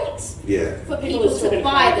great Yeah. for People people are still to gonna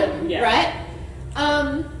buy buy them, them, yeah. right?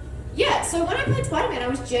 Yeah, so when I played Spider-Man, I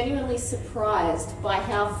was genuinely surprised by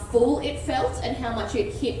how full it felt and how much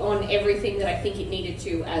it hit on everything that I think it needed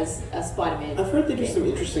to as a Spider-Man. I've heard they do some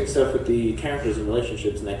interesting stuff with the characters and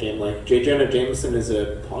relationships in that game. Like, J. Jonah Jameson is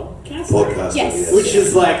a podcaster? Yes. Which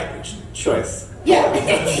is like, choice. Yeah,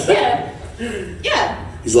 yeah.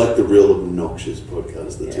 He's like the real obnoxious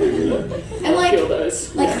podcaster too. You know? And like, feel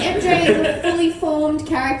those. like MJ is a fully formed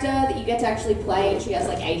character that you get to actually play, and she has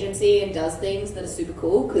like agency and does things that are super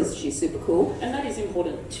cool because she's super cool. And that is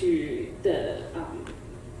important to the,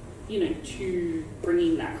 to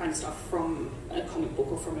bringing that kind of stuff from a comic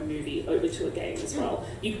book or from a movie over to a game as well.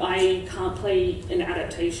 I can't play an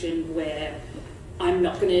adaptation where I'm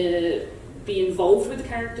not going to be involved with the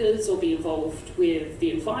characters or be involved with the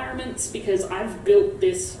environments because I've built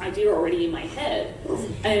this idea already in my head.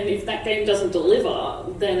 And if that game doesn't deliver,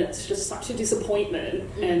 then it's just such a disappointment.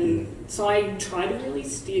 And so I try to really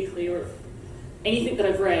steer clear of anything that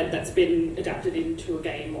I've read that's been adapted into a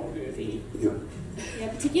game or a movie. Yeah. Yeah,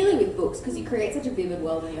 particularly with books because you create such a vivid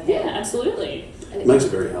world in your Yeah, head. absolutely. And It makes it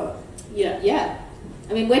very hard. Yeah. Yeah.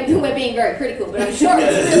 I mean, we're being very critical, but I'm sure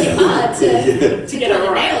it's really hard to get it kind of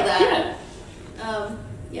right. nail that. Yeah.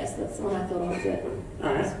 Yes, that's the one I thought of. It.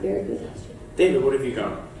 Alright. It's very good. David, what have you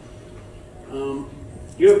got?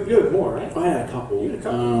 You have more, right? I had a couple. You had a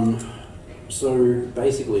couple. So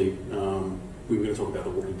basically, we were going to talk about The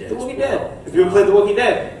Walking Dead. The as Walking well. Dead. Have you ever played The Walking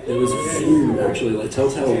Dead? There was a few actually. Like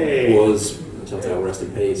Telltale Hey. was Telltale, rest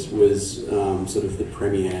in peace, was sort of the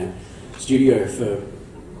premier studio for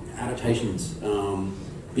adaptations,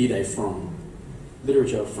 be they from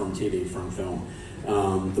literature, from TV, from film.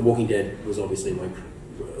 The Walking Dead was obviously like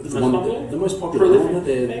the most popular one that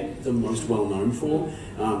they're the most well known for.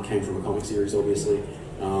 Came from a comic series, obviously.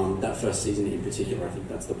 That first season in particular, I think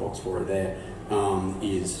that's the box for it there,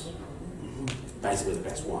 is basically the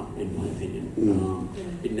best one in my opinion.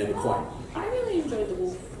 It never quite. I really enjoyed The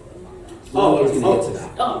Wolf. I was going to get to that.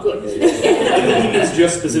 Oh, good. It's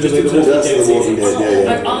just specifically Just The Walking just Dead The Walking season. Dead,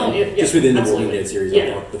 yeah. Just within the absolutely. Walking Dead series, Yeah. I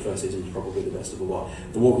thought the first season was probably the best of the lot.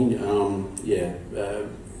 The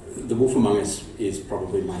Wolf Among Us is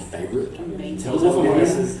probably my favourite. Amazing. The Wolf Among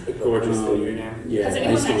Us is a gorgeous little now. Yeah, Has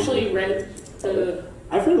anyone based on- actually read the...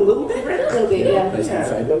 I've read a little bit. A little bit, yeah. Based on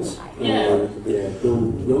fables. Yeah. Bill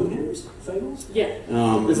Willingham's fables. Yeah.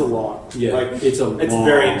 There's a lot. Yeah, Like, it's it's long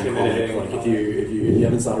very comic. intimidating. Like if you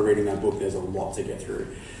haven't started reading that book, there's a lot to get through.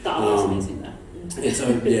 The art is amazing though. It's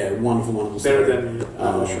a wonderful Better story. than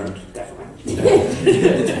Shrimp, definitely.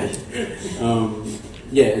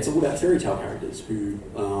 It's all about fairy tale characters who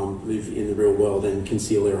live in the real world and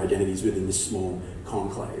conceal their identities within this small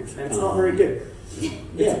conclave. And it's not very good.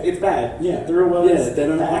 Yeah. It's bad. Yeah, The real world is they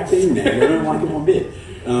don't bad. like being there. They don't like it one bit.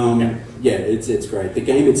 It's great. The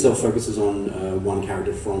game itself focuses on one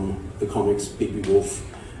character from the comics, Bigby Wolf,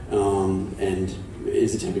 and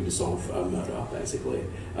is attempting to solve a murder. Basically,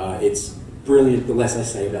 it's brilliant. The less I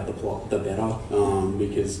say about the plot, the better,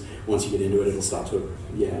 because once you get into it, it'll start to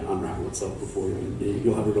unravel itself before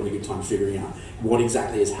you'll have a really good time figuring out what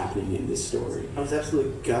exactly is happening in this story. I was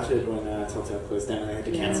absolutely gutted when Telltale closed down and they had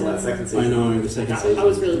to cancel that second season. I know, the second season. I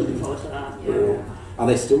was really looking forward to that. Yeah. Are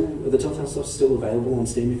the Telltale stuff still available on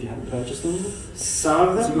Steam if you haven't purchased them? Some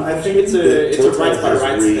of them, I think it's a rights by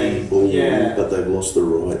rights thing. But they've lost the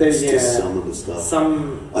rights to some of the stuff.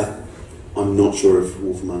 I'm not sure if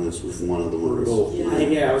Wolf Among Us was one of them or all.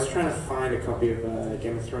 I was trying to find a copy of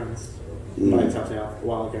Game of Thrones by Telltale a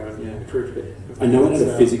while ago and improved it. I know it had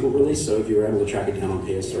a physical release, so if you were able to track it down on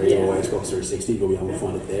PS3 or Xbox 360, you'll be able to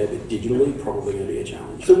find it there. But digitally, probably going to be a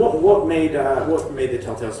challenge. So what made the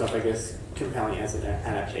Telltale stuff, I guess, compelling as an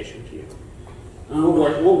adaptation to you?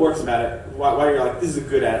 What works about it? Why you're like, this is a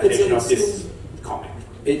good adaptation of this comic?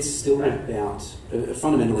 It's still about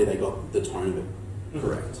fundamentally they got the tone of it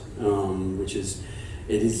correct, which is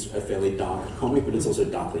it is a fairly dark comic, but it's also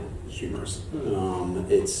darkly humorous.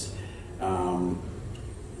 It's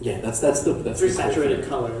that's very saturated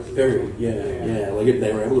colours. Very like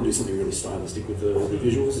they were able to do something really stylistic with the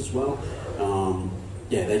visuals as well.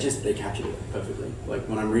 They captured it perfectly. Like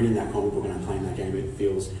when I'm reading that comic book and I'm playing that game, it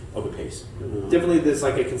feels of a piece. Definitely, there's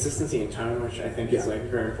like a consistency in tone, which I think is like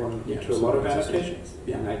very important to a lot of adaptations.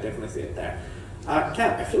 Yeah, and I definitely see it there.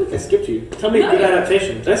 Kat, I feel like I skipped you. Tell me a good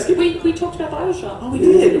adaptation. Did I skip you? We talked about Bioshock. Oh, we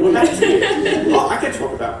did. What happened to you? I can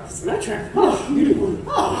talk about Symmetric. You do one.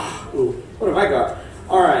 What have I got?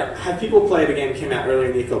 All right. Have people played a game that came out earlier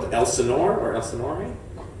in the year called Elsinore or Elsinore?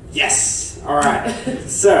 Yes. All right.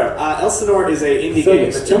 So Elsinore is an indie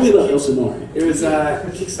game. Tell me about Elsinore. It was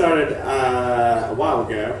kickstarted a while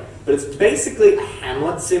ago, but it's basically a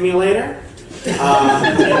Hamlet simulator.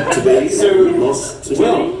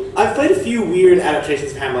 I've played a few weird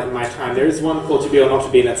adaptations of Hamlet in my time. There is one called To Be or Not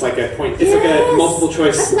to Be, and it's like a point. It's like a multiple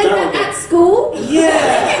choice. I played that at school.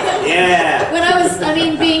 Yeah. When I was,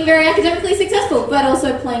 being very academically successful, but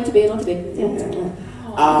also playing To Be or Not to Be.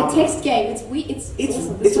 Like a text game. It's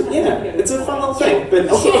awesome. It's a fun little thing, but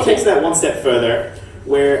also it takes that one step further,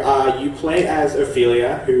 where you play as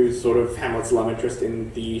Ophelia, who's sort of Hamlet's love interest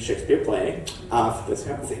in the Shakespeare play, for those who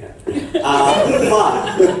haven't seen it.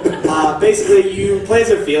 But basically you play as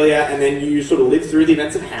Ophelia, and then you sort of live through the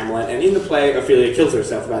events of Hamlet, and in the play, Ophelia kills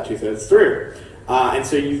herself about 2/3 through. And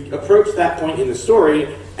so you approach that point in the story,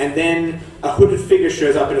 and then a hooded figure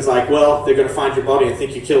shows up and is like, well, they're going to find your body and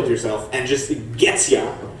think you killed yourself, and just gets you.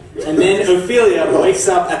 And then Ophelia wakes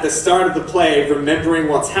up at the start of the play remembering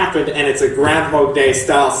what's happened, and it's a Groundhog Day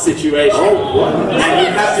style situation. And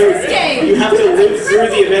you have to live through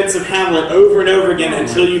the events of Hamlet over and over again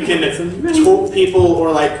until you can talk people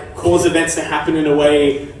or like cause events to happen in a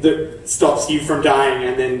way that stops you from dying,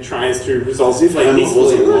 and then tries to resolve the play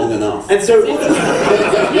peacefully. Wasn't long enough. And so have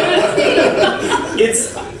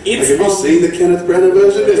you seen the Kenneth Branagh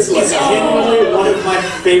version? It's genuinely one of my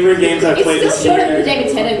favorite games I've played this year. It's still shorter than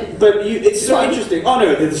David Tennant. But it's so interesting. Oh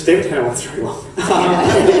no, the David Tennant one's very long.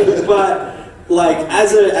 But like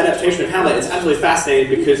as an adaptation of Hamlet, it's absolutely fascinating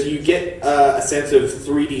because you get a sense of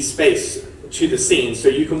 3D space to the scene. So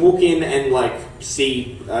you can walk in and like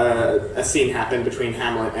see a scene happen between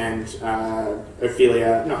Hamlet and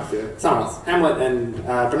someone else. Hamlet and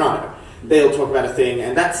Bernardo. They'll talk about a thing,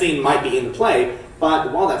 and that scene might be in the play.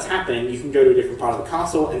 But while that's happening, you can go to a different part of the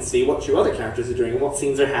castle and see what two other characters are doing and what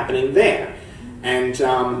scenes are happening there. And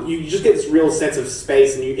you just get this real sense of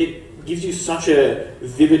space, and it gives you such a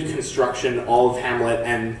vivid construction of Hamlet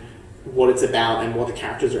and what it's about and what the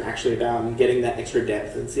characters are actually about, and getting that extra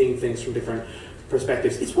depth and seeing things from different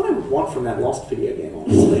perspectives. It's what I would want from that Lost video game,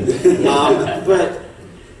 honestly.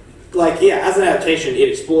 But as an adaptation, it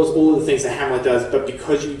explores all of the things that Hamlet does, but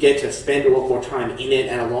because you get to spend a lot more time in it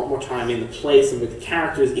and a lot more time in the place and with the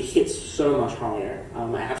characters, it hits so much harder.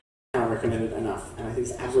 I can't recommend it enough, and I think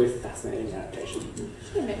it's absolutely fascinating adaptation. I'm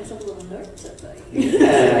just going to make myself a little note.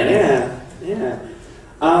 Yeah.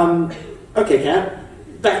 Okay, Kat,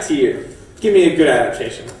 back to you. Give me a good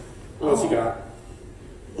adaptation. What else you got?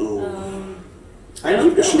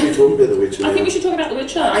 Should we talk about The Witcher? I think we should talk about The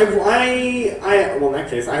Witcher. Well, in that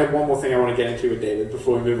case, I have one more thing I want to get into with David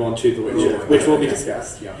before we move on to The Witcher, which will be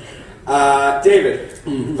discussed. Yeah. David,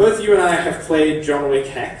 both you and I have played John Wick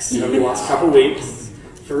Hex over the last couple of weeks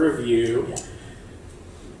for review. Yeah.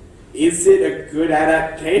 Is it a good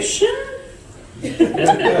adaptation?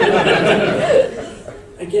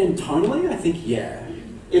 Again, tonally, I think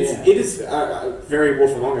It is very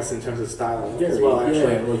Wolf Among Us in terms of style as well.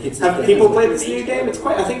 Actually, have people played this new game? It's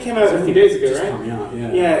I think it came out a few days ago, right?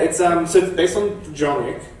 Yeah. It's so it's based on John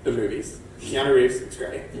Wick, the movies. Keanu Reeves, it's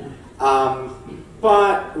great. Yeah.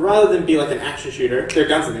 But rather than be like an action shooter, there are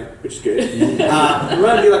guns in it, which is good. Rather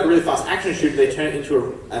than be like a really fast action shooter, they turn it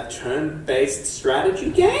into a turn-based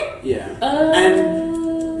strategy game. Yeah.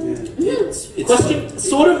 It's question,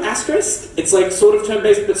 sort of asterisk. It's like sort of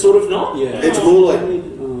turn-based, but sort of not. Yeah. It's more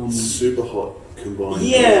like super hot combined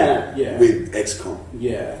Yeah. with XCOM.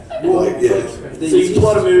 Yeah. Like, yeah. So you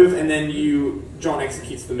plot a move, and then John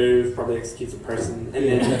executes the move, probably executes a person, and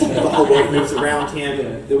then the whole world moves around him.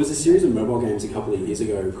 Yeah. There was a series of mobile games a couple of years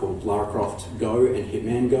ago called Lara Croft Go and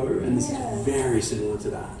Hitman Go, and this is very similar to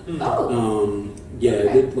that. And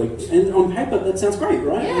on paper that sounds great,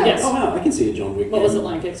 right? Yeah. Yes. Oh wow, I can see a John Wick. What was it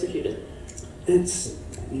like executed? It's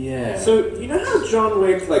So you know how John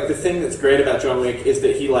Wick, like the thing that's great about John Wick is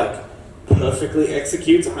that he like perfectly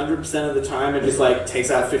executes 100% of the time and just like takes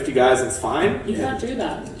out 50 guys and it's fine. You can't do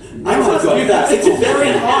that. I want to do that. It's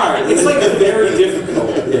very hard. It's like very difficult.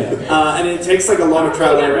 And it takes like a lot of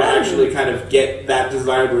trial and error to actually kind of get that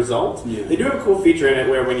desired result. Yeah. They do have a cool feature in it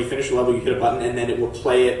where when you finish a level, you hit a button and then it will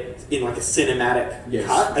play it in like a cinematic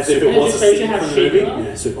cut, as if it was a scene from the movie.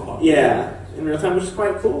 Yeah, super hot. Yeah, in real time, which is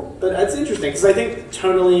quite cool. But it's interesting because I think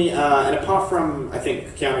tonally, and apart from I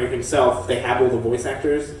think Keanu himself, they have all the voice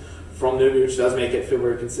actors from the movie, which does make it feel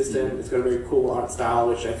very consistent. It's got a very cool art style,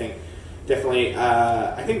 which I think definitely.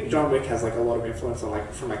 I think John Wick has like a lot of influence on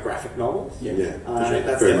like from like graphic novels. Yeah. That's Very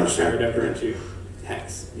definitely much so. carried over into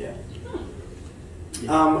PAX. Yeah.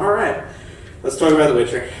 All right, let's talk about The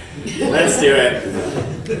Witcher. Let's do it.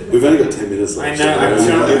 We've only got 10 minutes I left. know. I'm not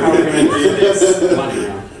sure how we're going to do this. Money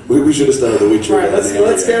now. We should have started The Witcher. All right, let's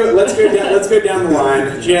go down the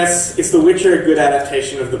line. Jess, is The Witcher a good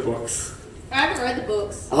adaptation of the books? I haven't read the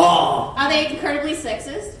books. Oh, Are they incredibly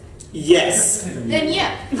sexist? yes. Then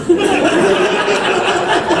yeah.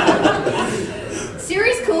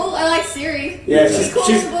 Siri's cool. I like Siri. Yeah, She's cool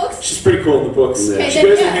in the books. She's pretty cool in the books. Yeah. She Okay,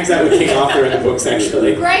 goes then, and hangs out with King Arthur in the books,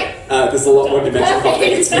 actually. Great. There's a lot more dimension of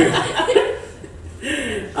things too.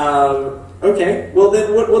 Okay, well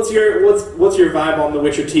then, what's your vibe on the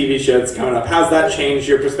Witcher TV show that's coming up? How's that changed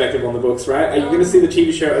your perspective on the books? Right? Are you going to see the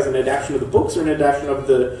TV show as an adaptation of the books or an adaptation of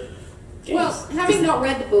the games? Well, having not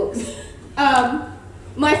read the books,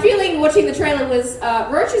 my feeling watching the trailer was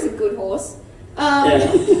Roach is a good horse.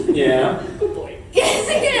 Yeah. Good boy.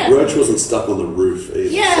 Yeah. Roach wasn't stuck on the roof either.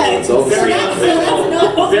 Yeah. So it's obviously Very not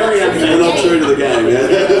Very they're not true to the game, yeah.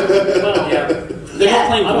 Well, Yeah. They're Yeah. not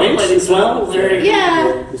playing I won't points play as well. this Very.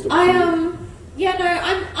 Yeah, Mr.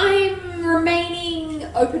 I'm remaining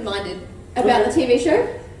open-minded about the TV show.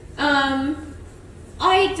 I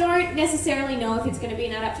don't necessarily know if it's going to be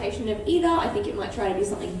an adaptation of either. I think it might try to be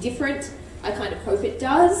something different. I kind of hope it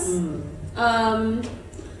does.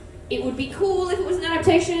 It would be cool if it was an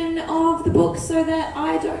adaptation of the books so that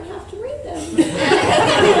I don't have to read them.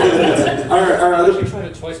 Are other We tried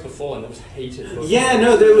it twice before and it was hated. Yeah,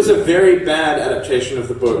 no, there was a very bad adaptation of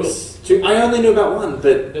the books. I only knew about one,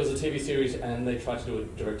 but There was a TV series and they tried to do a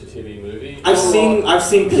direct-to-TV movie. I've seen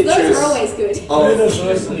pictures. Those are always good.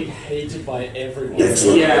 Universally hated by everyone.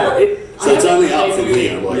 Excellent. Yeah, So it's only up from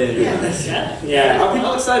here. Like, yeah. Are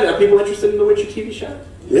people excited? Are people interested in the Witcher TV show?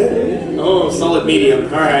 yeah. Oh, solid medium.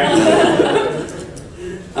 All right.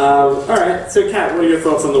 All right. So, Kat, what are your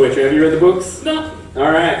thoughts on The Witcher? Have you read the books? No.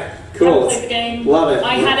 All right. Cool. Haven't played the game. Love it.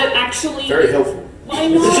 I had it actually. Very helpful. I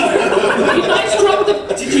know. You guys dropped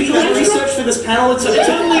the. Did you do any research for this panel?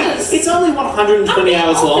 Yes. It's only 120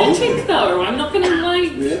 hours long. Authentic though. I'm not going to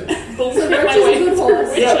like Yeah. bullshit So my Roach is way a good through horse.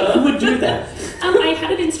 Witcher. Yeah, who would do that? I had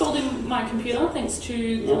it installed in my computer thanks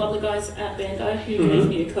to the lovely guys at Bandai who gave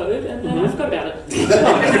me a code, and then I forgot about it.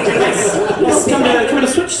 It's coming to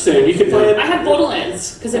Switch soon. You can play it. I had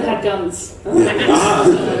Borderlands because it had guns.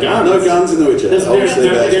 Guns. No guns in The Witcher. Obviously,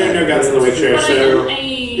 There are no guns in The Witcher, But so I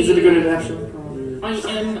is it a good adaptation?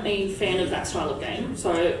 am a fan of that style of game.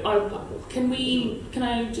 So can we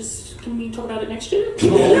talk about it next year?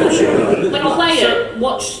 Like I'll play it,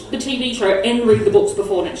 watch the TV show, and read the books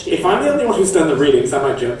before next year. If I'm the only one who's done the readings, I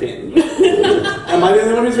might jump in. Am I the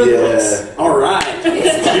only one who's read the books? All right,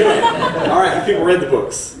 let's do it. All right, have people read the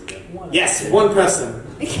books? Yes, one person.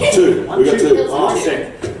 Two. We got two. Oh,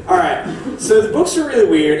 sick. All right. So the books are really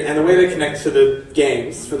weird, and the way they connect to the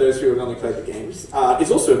games, for those who have only played the games,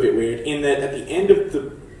 is also a bit weird. In that, at the end of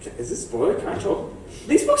the, is this spoiler? Can I talk?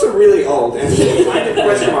 These books are really old, and kind of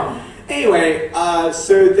question mark. Anyway,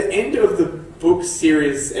 so the end of the book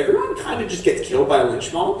series, everyone kind of just gets killed by a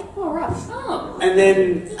lynch mob, Oh, right. Oh. and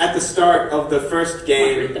then at the start of the first Read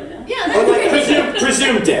game. them now. Yeah, Or like that's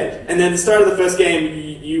presumed dead, and then at the start of the first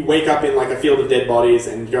game, you wake up in like a field of dead bodies,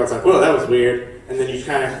 and the girl's like, "Whoa, that was weird." And then you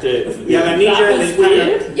kind of have to, you have amnesia, That and was then you kind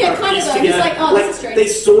weird? of Yeah, kind of piece though. He's together. like, oh, this is strange. They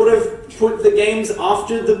sort of put the games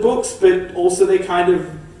after the books, but also they kind of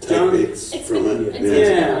Take bits It's from been, it. it's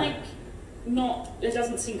Yeah. been like not. It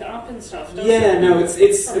doesn't sync up and stuff. Does Yeah, it? no,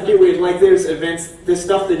 it's a bit weird. Like there's events, there's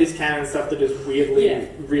stuff that is canon, stuff that is weirdly Yeah.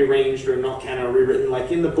 rearranged or not canon or rewritten.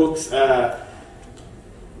 Like in the books,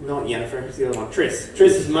 not Yennefer, who's the other one? Triss.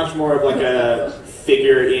 Triss is much more of like a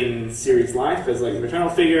figure in series life as like a maternal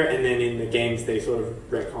figure, and then in the games they sort of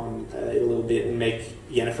retcon it a little bit and make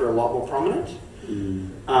Yennefer a lot more prominent.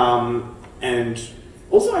 And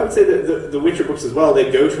also, I would say that the Witcher books as well,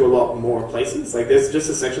 they go to a lot more places. Like, there's just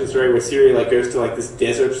a section of the story where Ciri like goes to like this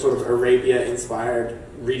desert, sort of Arabia-inspired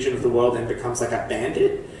region of the world and becomes like a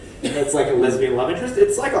bandit. And it's like a lesbian love interest.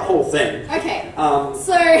 It's like a whole thing. Okay. Um,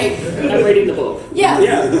 So, I'm reading the book. yeah.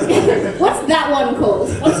 yeah, What's that one called?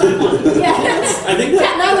 What's that one? Yeah. I think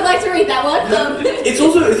Cat and I would like to read that one. it's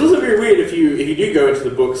also very weird if you do go into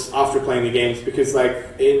the books after playing the games, because like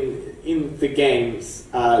in the games,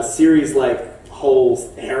 Ciri's like whole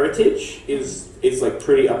heritage is like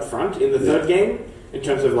pretty upfront in the third game in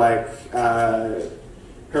terms of like her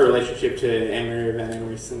relationship to Emery Van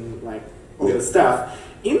Emrys and like all the stuff.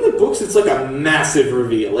 In the books, it's like a massive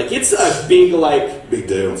reveal. Like it's a big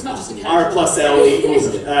deal. It's not just a R plus L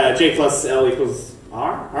equals J plus L equals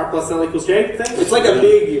R. R plus L equals J thing. It's like a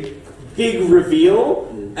big reveal.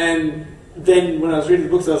 And then when I was reading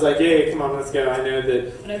the books, I was like, yeah, come on, let's go. I know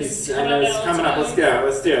that I know it's coming up. Let's go.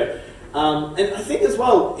 Let's do it. And I think as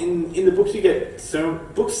well in the books you get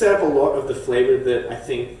books set up a lot of the flavor that I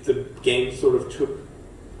think the game sort of took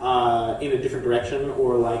in a different direction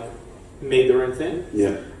or like made their own thing.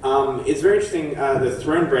 Yeah. It's very interesting. The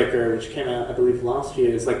Thronebreaker, which came out, I believe, last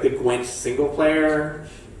year, is like the Gwent single-player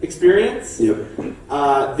experience. Yep.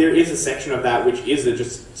 There is a section of that which is a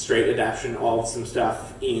just straight adaptation of some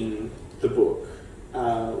stuff in the book,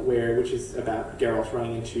 which is about Geralt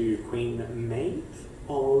running into Queen Maeve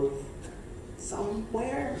of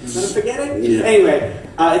somewhere that I'm forgetting. Yeah. Anyway,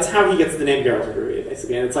 it's how he gets the name Geralt of Rivia,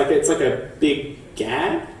 basically, and it's like a big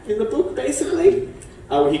gag in the book, basically.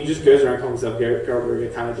 Where he just goes around calling himself Geralt of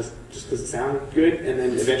Rivia, kind of just because it sounds good, and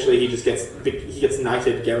then eventually he gets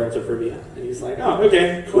knighted Geralt of Rivia, and he's like, oh,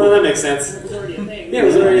 okay, well that makes sense. It was already a thing. Yeah, it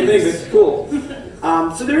was already a thing. That's cool.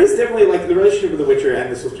 So there is definitely like the relationship with The Witcher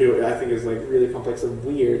and the Source Material, I think, is like really complex and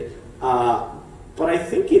weird. But I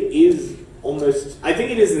think it is almost. I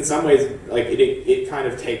think it is in some ways like it kind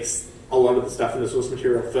of takes a lot of the stuff in the source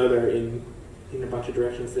material further in a bunch of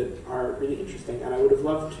directions that are really interesting, and I would have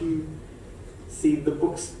loved to see the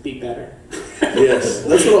books be better. Yes,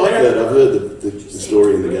 that's what I've heard. I've heard the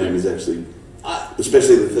story in the game is actually,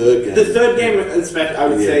 especially the third game. The third game, I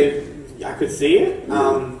would say, I could see it.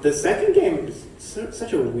 The second game is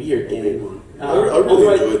such a weird game. I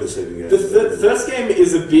really enjoyed the second game. The first game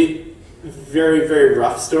is a bit very, very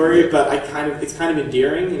rough story, but it's kind of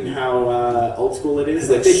endearing in how old school it is.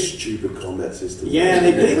 Like stupid combat system. Yeah,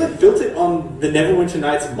 they like built it on the Neverwinter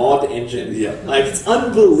Nights mod engine. Yeah. Like it's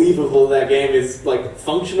unbelievable that game is like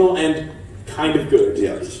functional and kind of good.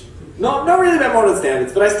 Yeah. Not really by modern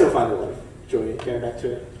standards, but I still find a lot of joy going back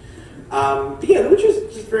to it. But yeah, which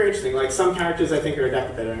is just very interesting. Like some characters I think are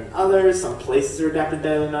adapted better than others, some places are adapted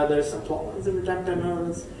better than others, some plot lines are adapted better than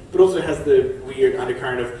others. But also it has the weird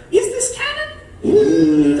undercurrent of, is this canon?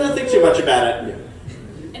 Don't think too much about it. Yeah.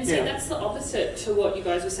 And see, that's the opposite to what you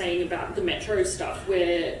guys were saying about the Metro stuff,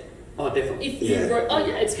 where Oh, definitely. if you wrote, oh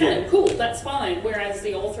yeah, it's canon, cool, that's fine. Whereas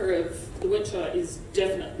the author of The Witcher is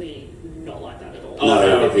definitely not like that at all.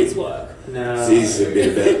 No, with his work. No. He's a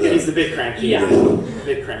bit about that. He's a bit cranky. Yeah. A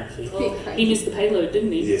bit cranky. Well, he missed the payload,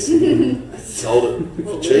 didn't he? Yes. Sold it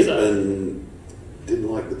Well, for cheap loser. and didn't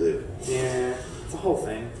like the deal. Yeah, it's a whole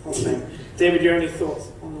thing. David, do you have any thoughts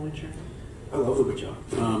on The Witcher? I love The Witcher.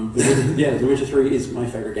 The Witcher 3 is my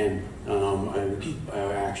favourite game.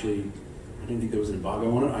 I actually, I didn't think there was an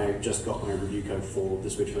embargo on it. I just got my review code for the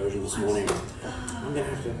Switch version this morning. I'm going to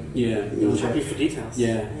have to Yeah. check you for details.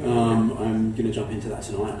 Yeah, I'm going to jump into that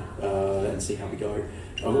tonight and see how we go.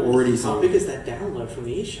 I've already How big is that download from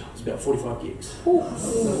the eShop? It's about 45 gigs.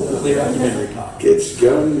 Clear out your memory card. Gets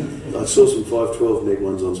going. I saw some 512 meg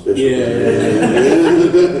ones on special. Yeah,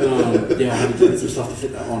 I had to do some stuff to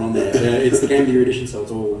fit that one on there. It's the Game Gear edition, so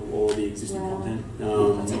it's all the existing content.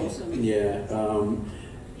 That's awesome.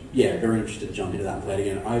 Yeah, very interested to jump into that and play it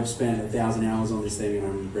again. I've spent 1,000 hours on this thing and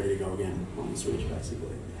I'm ready to go again on the Switch, basically.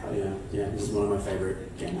 Yeah, this is one of my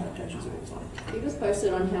favourite game adaptations of all time. You just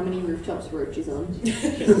posted on how many rooftops Roach is on.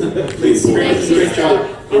 Please, screenshot.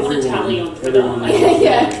 I want a tally on Twitter.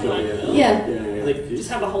 Yeah. Just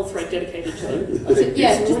have a whole thread dedicated to it.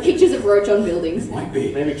 Yeah, just pictures of Roach on buildings. Might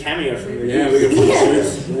be. Maybe cameo from the Yeah, we got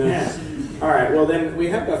Yeah. Alright, well then, we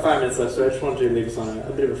have about 5 minutes left, so I just wanted to leave us on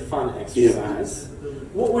a bit of a fun exercise.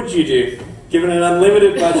 What would you do? Given an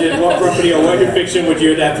unlimited budget, what property or work of fiction would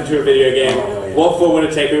you adapt into a video game? What form would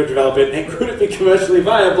it take to develop it? And could it be commercially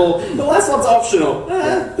viable? The last one's optional. You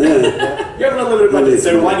have an unlimited budget,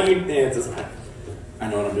 so why do you... Yeah, it doesn't matter. I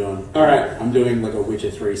know what I'm doing. Alright. I'm doing like a Witcher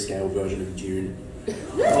 3 scale version of Dune.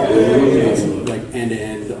 Like end to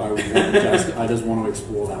end, I just want to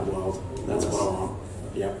explore that world. That's what I want.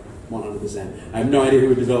 Yep, 100%. I have no idea who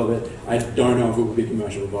would develop it. I don't know if it would be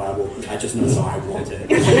commercially viable. I just know that I want it.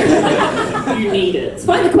 You need it. It's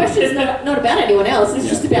fine, the question is not about anyone else, it's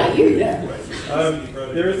just about you. Yeah.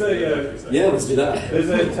 There is a Yeah, let's do that. there's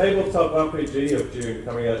a tabletop RPG of Dune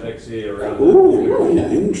coming out next year around. Ooh,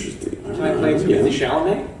 interesting. Can I play Timothy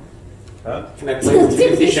Chalamet? Huh? Can I play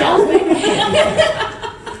Timothy Chalamet?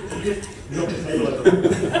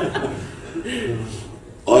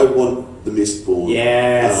 I want the Mistborn.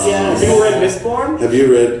 Yes. Have you read Mistborn? Have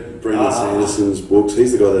you read Brendan Sanderson's books?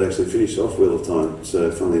 He's the guy that actually finished off Wheel of Time,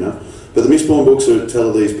 so funnily enough. But the Mistborn books tell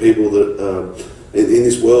of these people that, in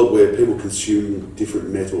this world where people consume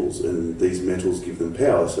different metals, and these metals give them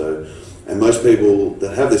power. And most people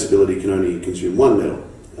that have this ability can only consume one metal.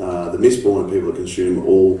 The Mistborn are people that consume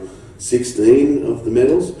all 16 of the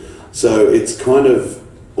metals. So it's kind of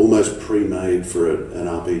almost pre-made for an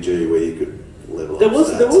RPG where you could level There up was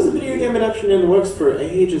stats a video game adaptation in the works for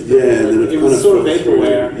ages. Yeah, and then it was sort of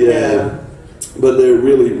vaporware. Yeah. But they're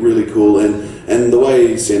really, really cool. And the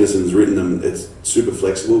way Sanderson's written them, it's super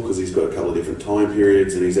flexible because he's got a couple of different time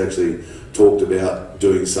periods, and he's actually talked about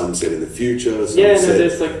doing some set in the future, some set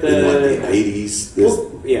there's like in like the 80s.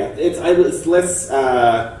 It's less...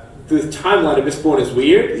 the timeline of Mistborn is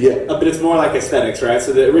weird, but it's more like aesthetics, right?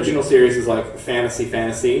 So the original series is like fantasy.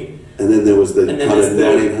 And then there was the kind of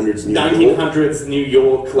 1900s New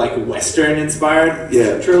York, like Western-inspired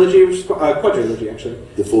trilogy, which is quadrilogy, actually.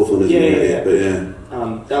 The fourth one is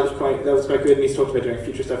but that was quite good, and he's talked about doing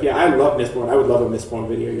future stuff. Yeah, I love Mistborn. I would love a Mistborn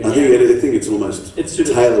video game. I think it's almost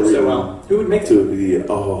tailor so well. Who would make it?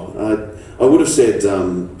 I would have said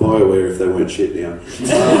BioWare if they weren't shit now.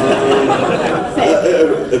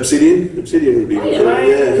 Obsidian would be good.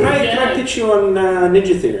 Can I pitch you on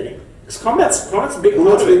Ninja Theory? Because combat's a big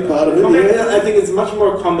part of it. Combat, I think it's much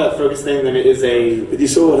more combat-focused thing than it is a... But you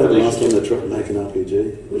saw what happened last time they tried to make an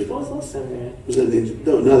RPG. Which was last time, man? Was that Ninja?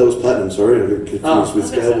 No, that was Platinum, sorry. I got confused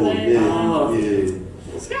with Scalebound.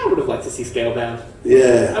 I would have liked to see Scalebound.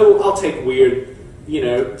 Yeah. I'll take weird,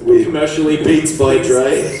 commercially... Beats by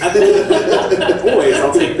Dre. Always,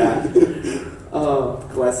 I'll take that. Oh,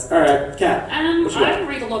 bless. Alright, Kat. I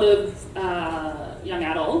read a lot of young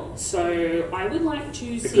adult, so I would like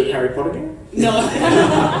to see... A good Harry Potter game? No.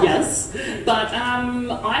 Yes. But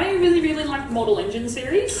I really, really like Mortal Engine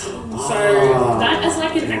series. So that as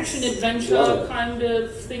like an action-adventure kind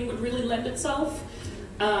of thing would really lend itself.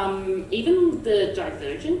 Even the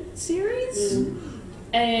Divergent series.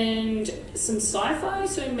 And some sci-fi,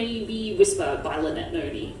 so maybe Whisper by Lynette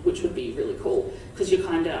Noni, which would be really cool, because you're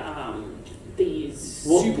kind of these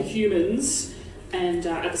superhumans, and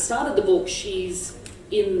at the start of the book she's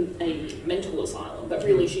in a mental asylum, but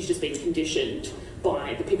really she's just been conditioned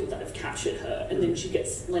by the people that have captured her, and then she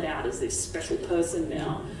gets let out as this special person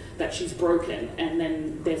now that she's broken, and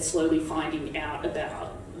then they're slowly finding out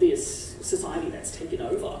about this society that's taken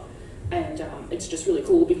over. And it's just really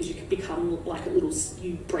cool because you can become like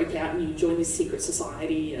you break out and you join this secret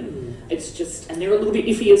society, and it's just, and they're a little bit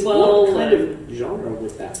iffy as well. What kind of genre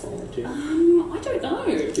would that fall into? I don't know.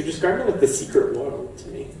 You're describing like the secret world to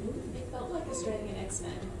me. It felt like Australian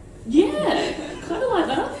X-Men. Yeah, kind of like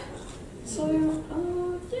that. So,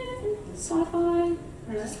 sci-fi,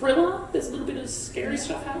 thriller, there's a little bit of scary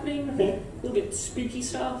stuff happening, a little bit spooky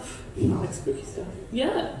stuff. I like spooky stuff.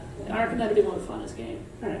 Yeah, I reckon that'd be a lot of fun as a game.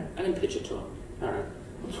 Alright. I can pitch it to them. Alright.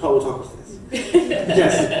 We'll talk about this.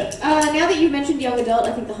 Yes. Now that you've mentioned young adult,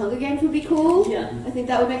 I think the Hunger Games would be cool. Yeah. I think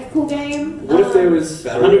that would make a cool game. What if there was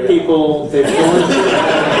 100 people, they've gone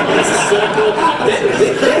there's a circle,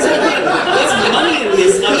 there's money in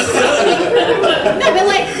this, I'm certain. No, but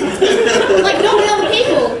like not with other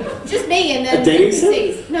people, just me and then A dating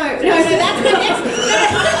NPCs. No, that's my next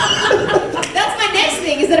that's my next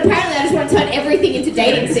thing, is that apparently I just want to turn everything into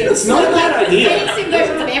dating sims. It's not a bad idea. Dating sim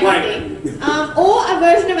versions of everything. Or a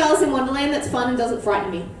version of Alice in Wonderland that's fun and doesn't frighten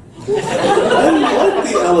me. I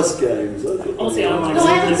like the Alice games. Honestly, I don't like No,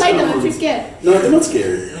 I haven't played them, I'm too scared. No, they're not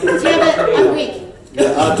scary. Yeah, but I'm weak.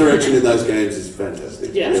 The art direction in those games is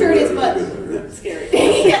fantastic. Yeah. I'm sure it is, but... Scary.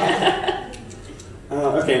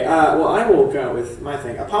 Well, I will go with my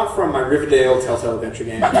thing. Apart from my Riverdale Telltale Adventure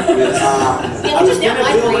game, I was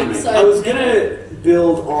gonna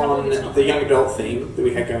build on the young adult theme that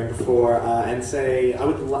we had going before and say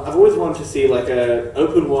I've always wanted to see like a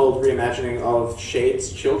open world reimagining of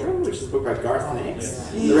Shade's Children, which is a book by Garth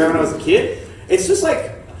Nix. I read when I was a kid. It's just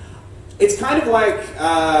like, it's kind of like,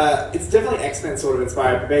 it's definitely X-Men sort of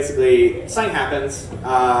inspired, but basically something happens,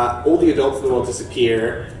 all the adults in the world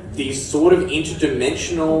disappear, these sort of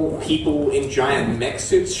interdimensional people in giant mech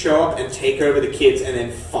suits show up and take over the kids and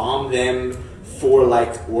then farm them for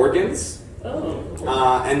like organs.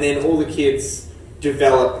 And then all the kids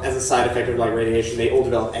develop, as a side effect of like radiation, they all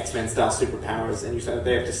develop X-Men style superpowers, and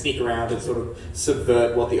they have to sneak around and sort of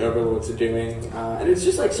subvert what the overlords are doing. And it's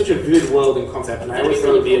just like such a vivid world and concept, and I always thought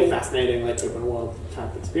it would be a fascinating like open world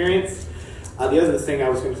type experience. The other thing I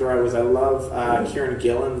was going to throw out was I love Kieran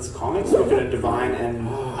Gillen's comics, Wicked and Divine, and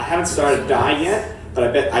I haven't started Die yet, but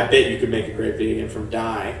I bet you could make a great video game from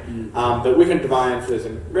Die. But Wicked and Divine, for those who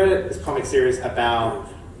haven't read it, this comic series about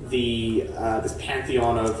this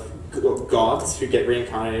pantheon of gods who get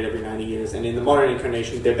reincarnated every 90 years, and in the modern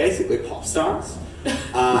incarnation they're basically pop stars,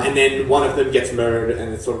 and then one of them gets murdered,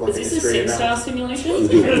 and it's sort of like Is this a SingStar simulation?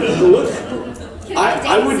 Look,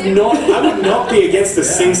 I would not be against the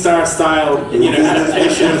SingStar style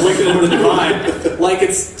adaptation of Wicked and the Divine. Like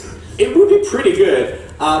it would be pretty good.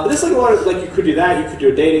 But there's like a lot of, like, you could do that, you could do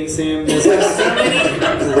a dating sim, there's like so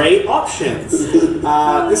many great options.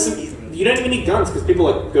 You don't even need guns, because people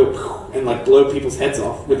like go and like blow people's heads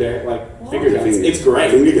off with their like finger guns. It's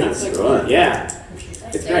great. Finger guns, right? Yeah,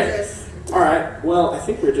 it's great. All right. Well, I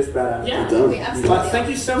think we're just about Yeah. Done. But thank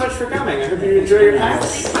you so much for coming. I hope you enjoy your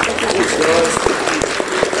PAX. Thanks, guys.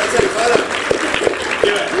 That's it, photo.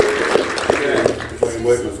 Do it. Do it. If I can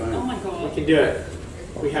work my phone. Oh my god. We can do it.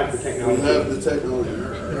 We have the We technology. have the technology.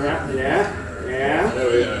 Yeah. There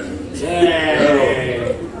we go.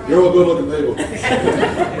 Yay. You're all good looking people.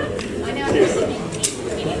 I know.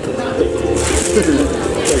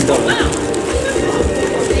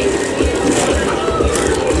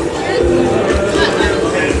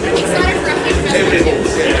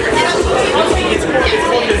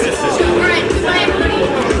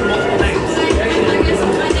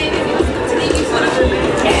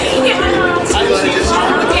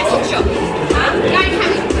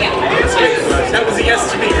 That was a yes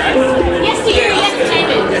to me, right? Yes to you, yes to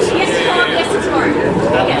David. Yes to Tom, yes to Tori.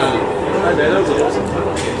 Yes. That was awesome.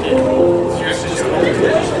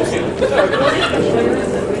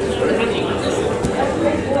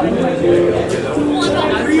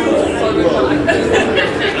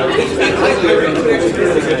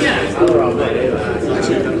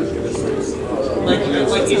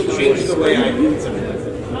 Like it changed the way I did some of it.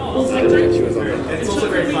 It's also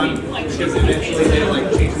very fun because eventually they like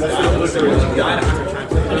change the dialogue. So like died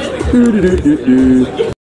 100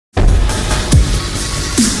 times.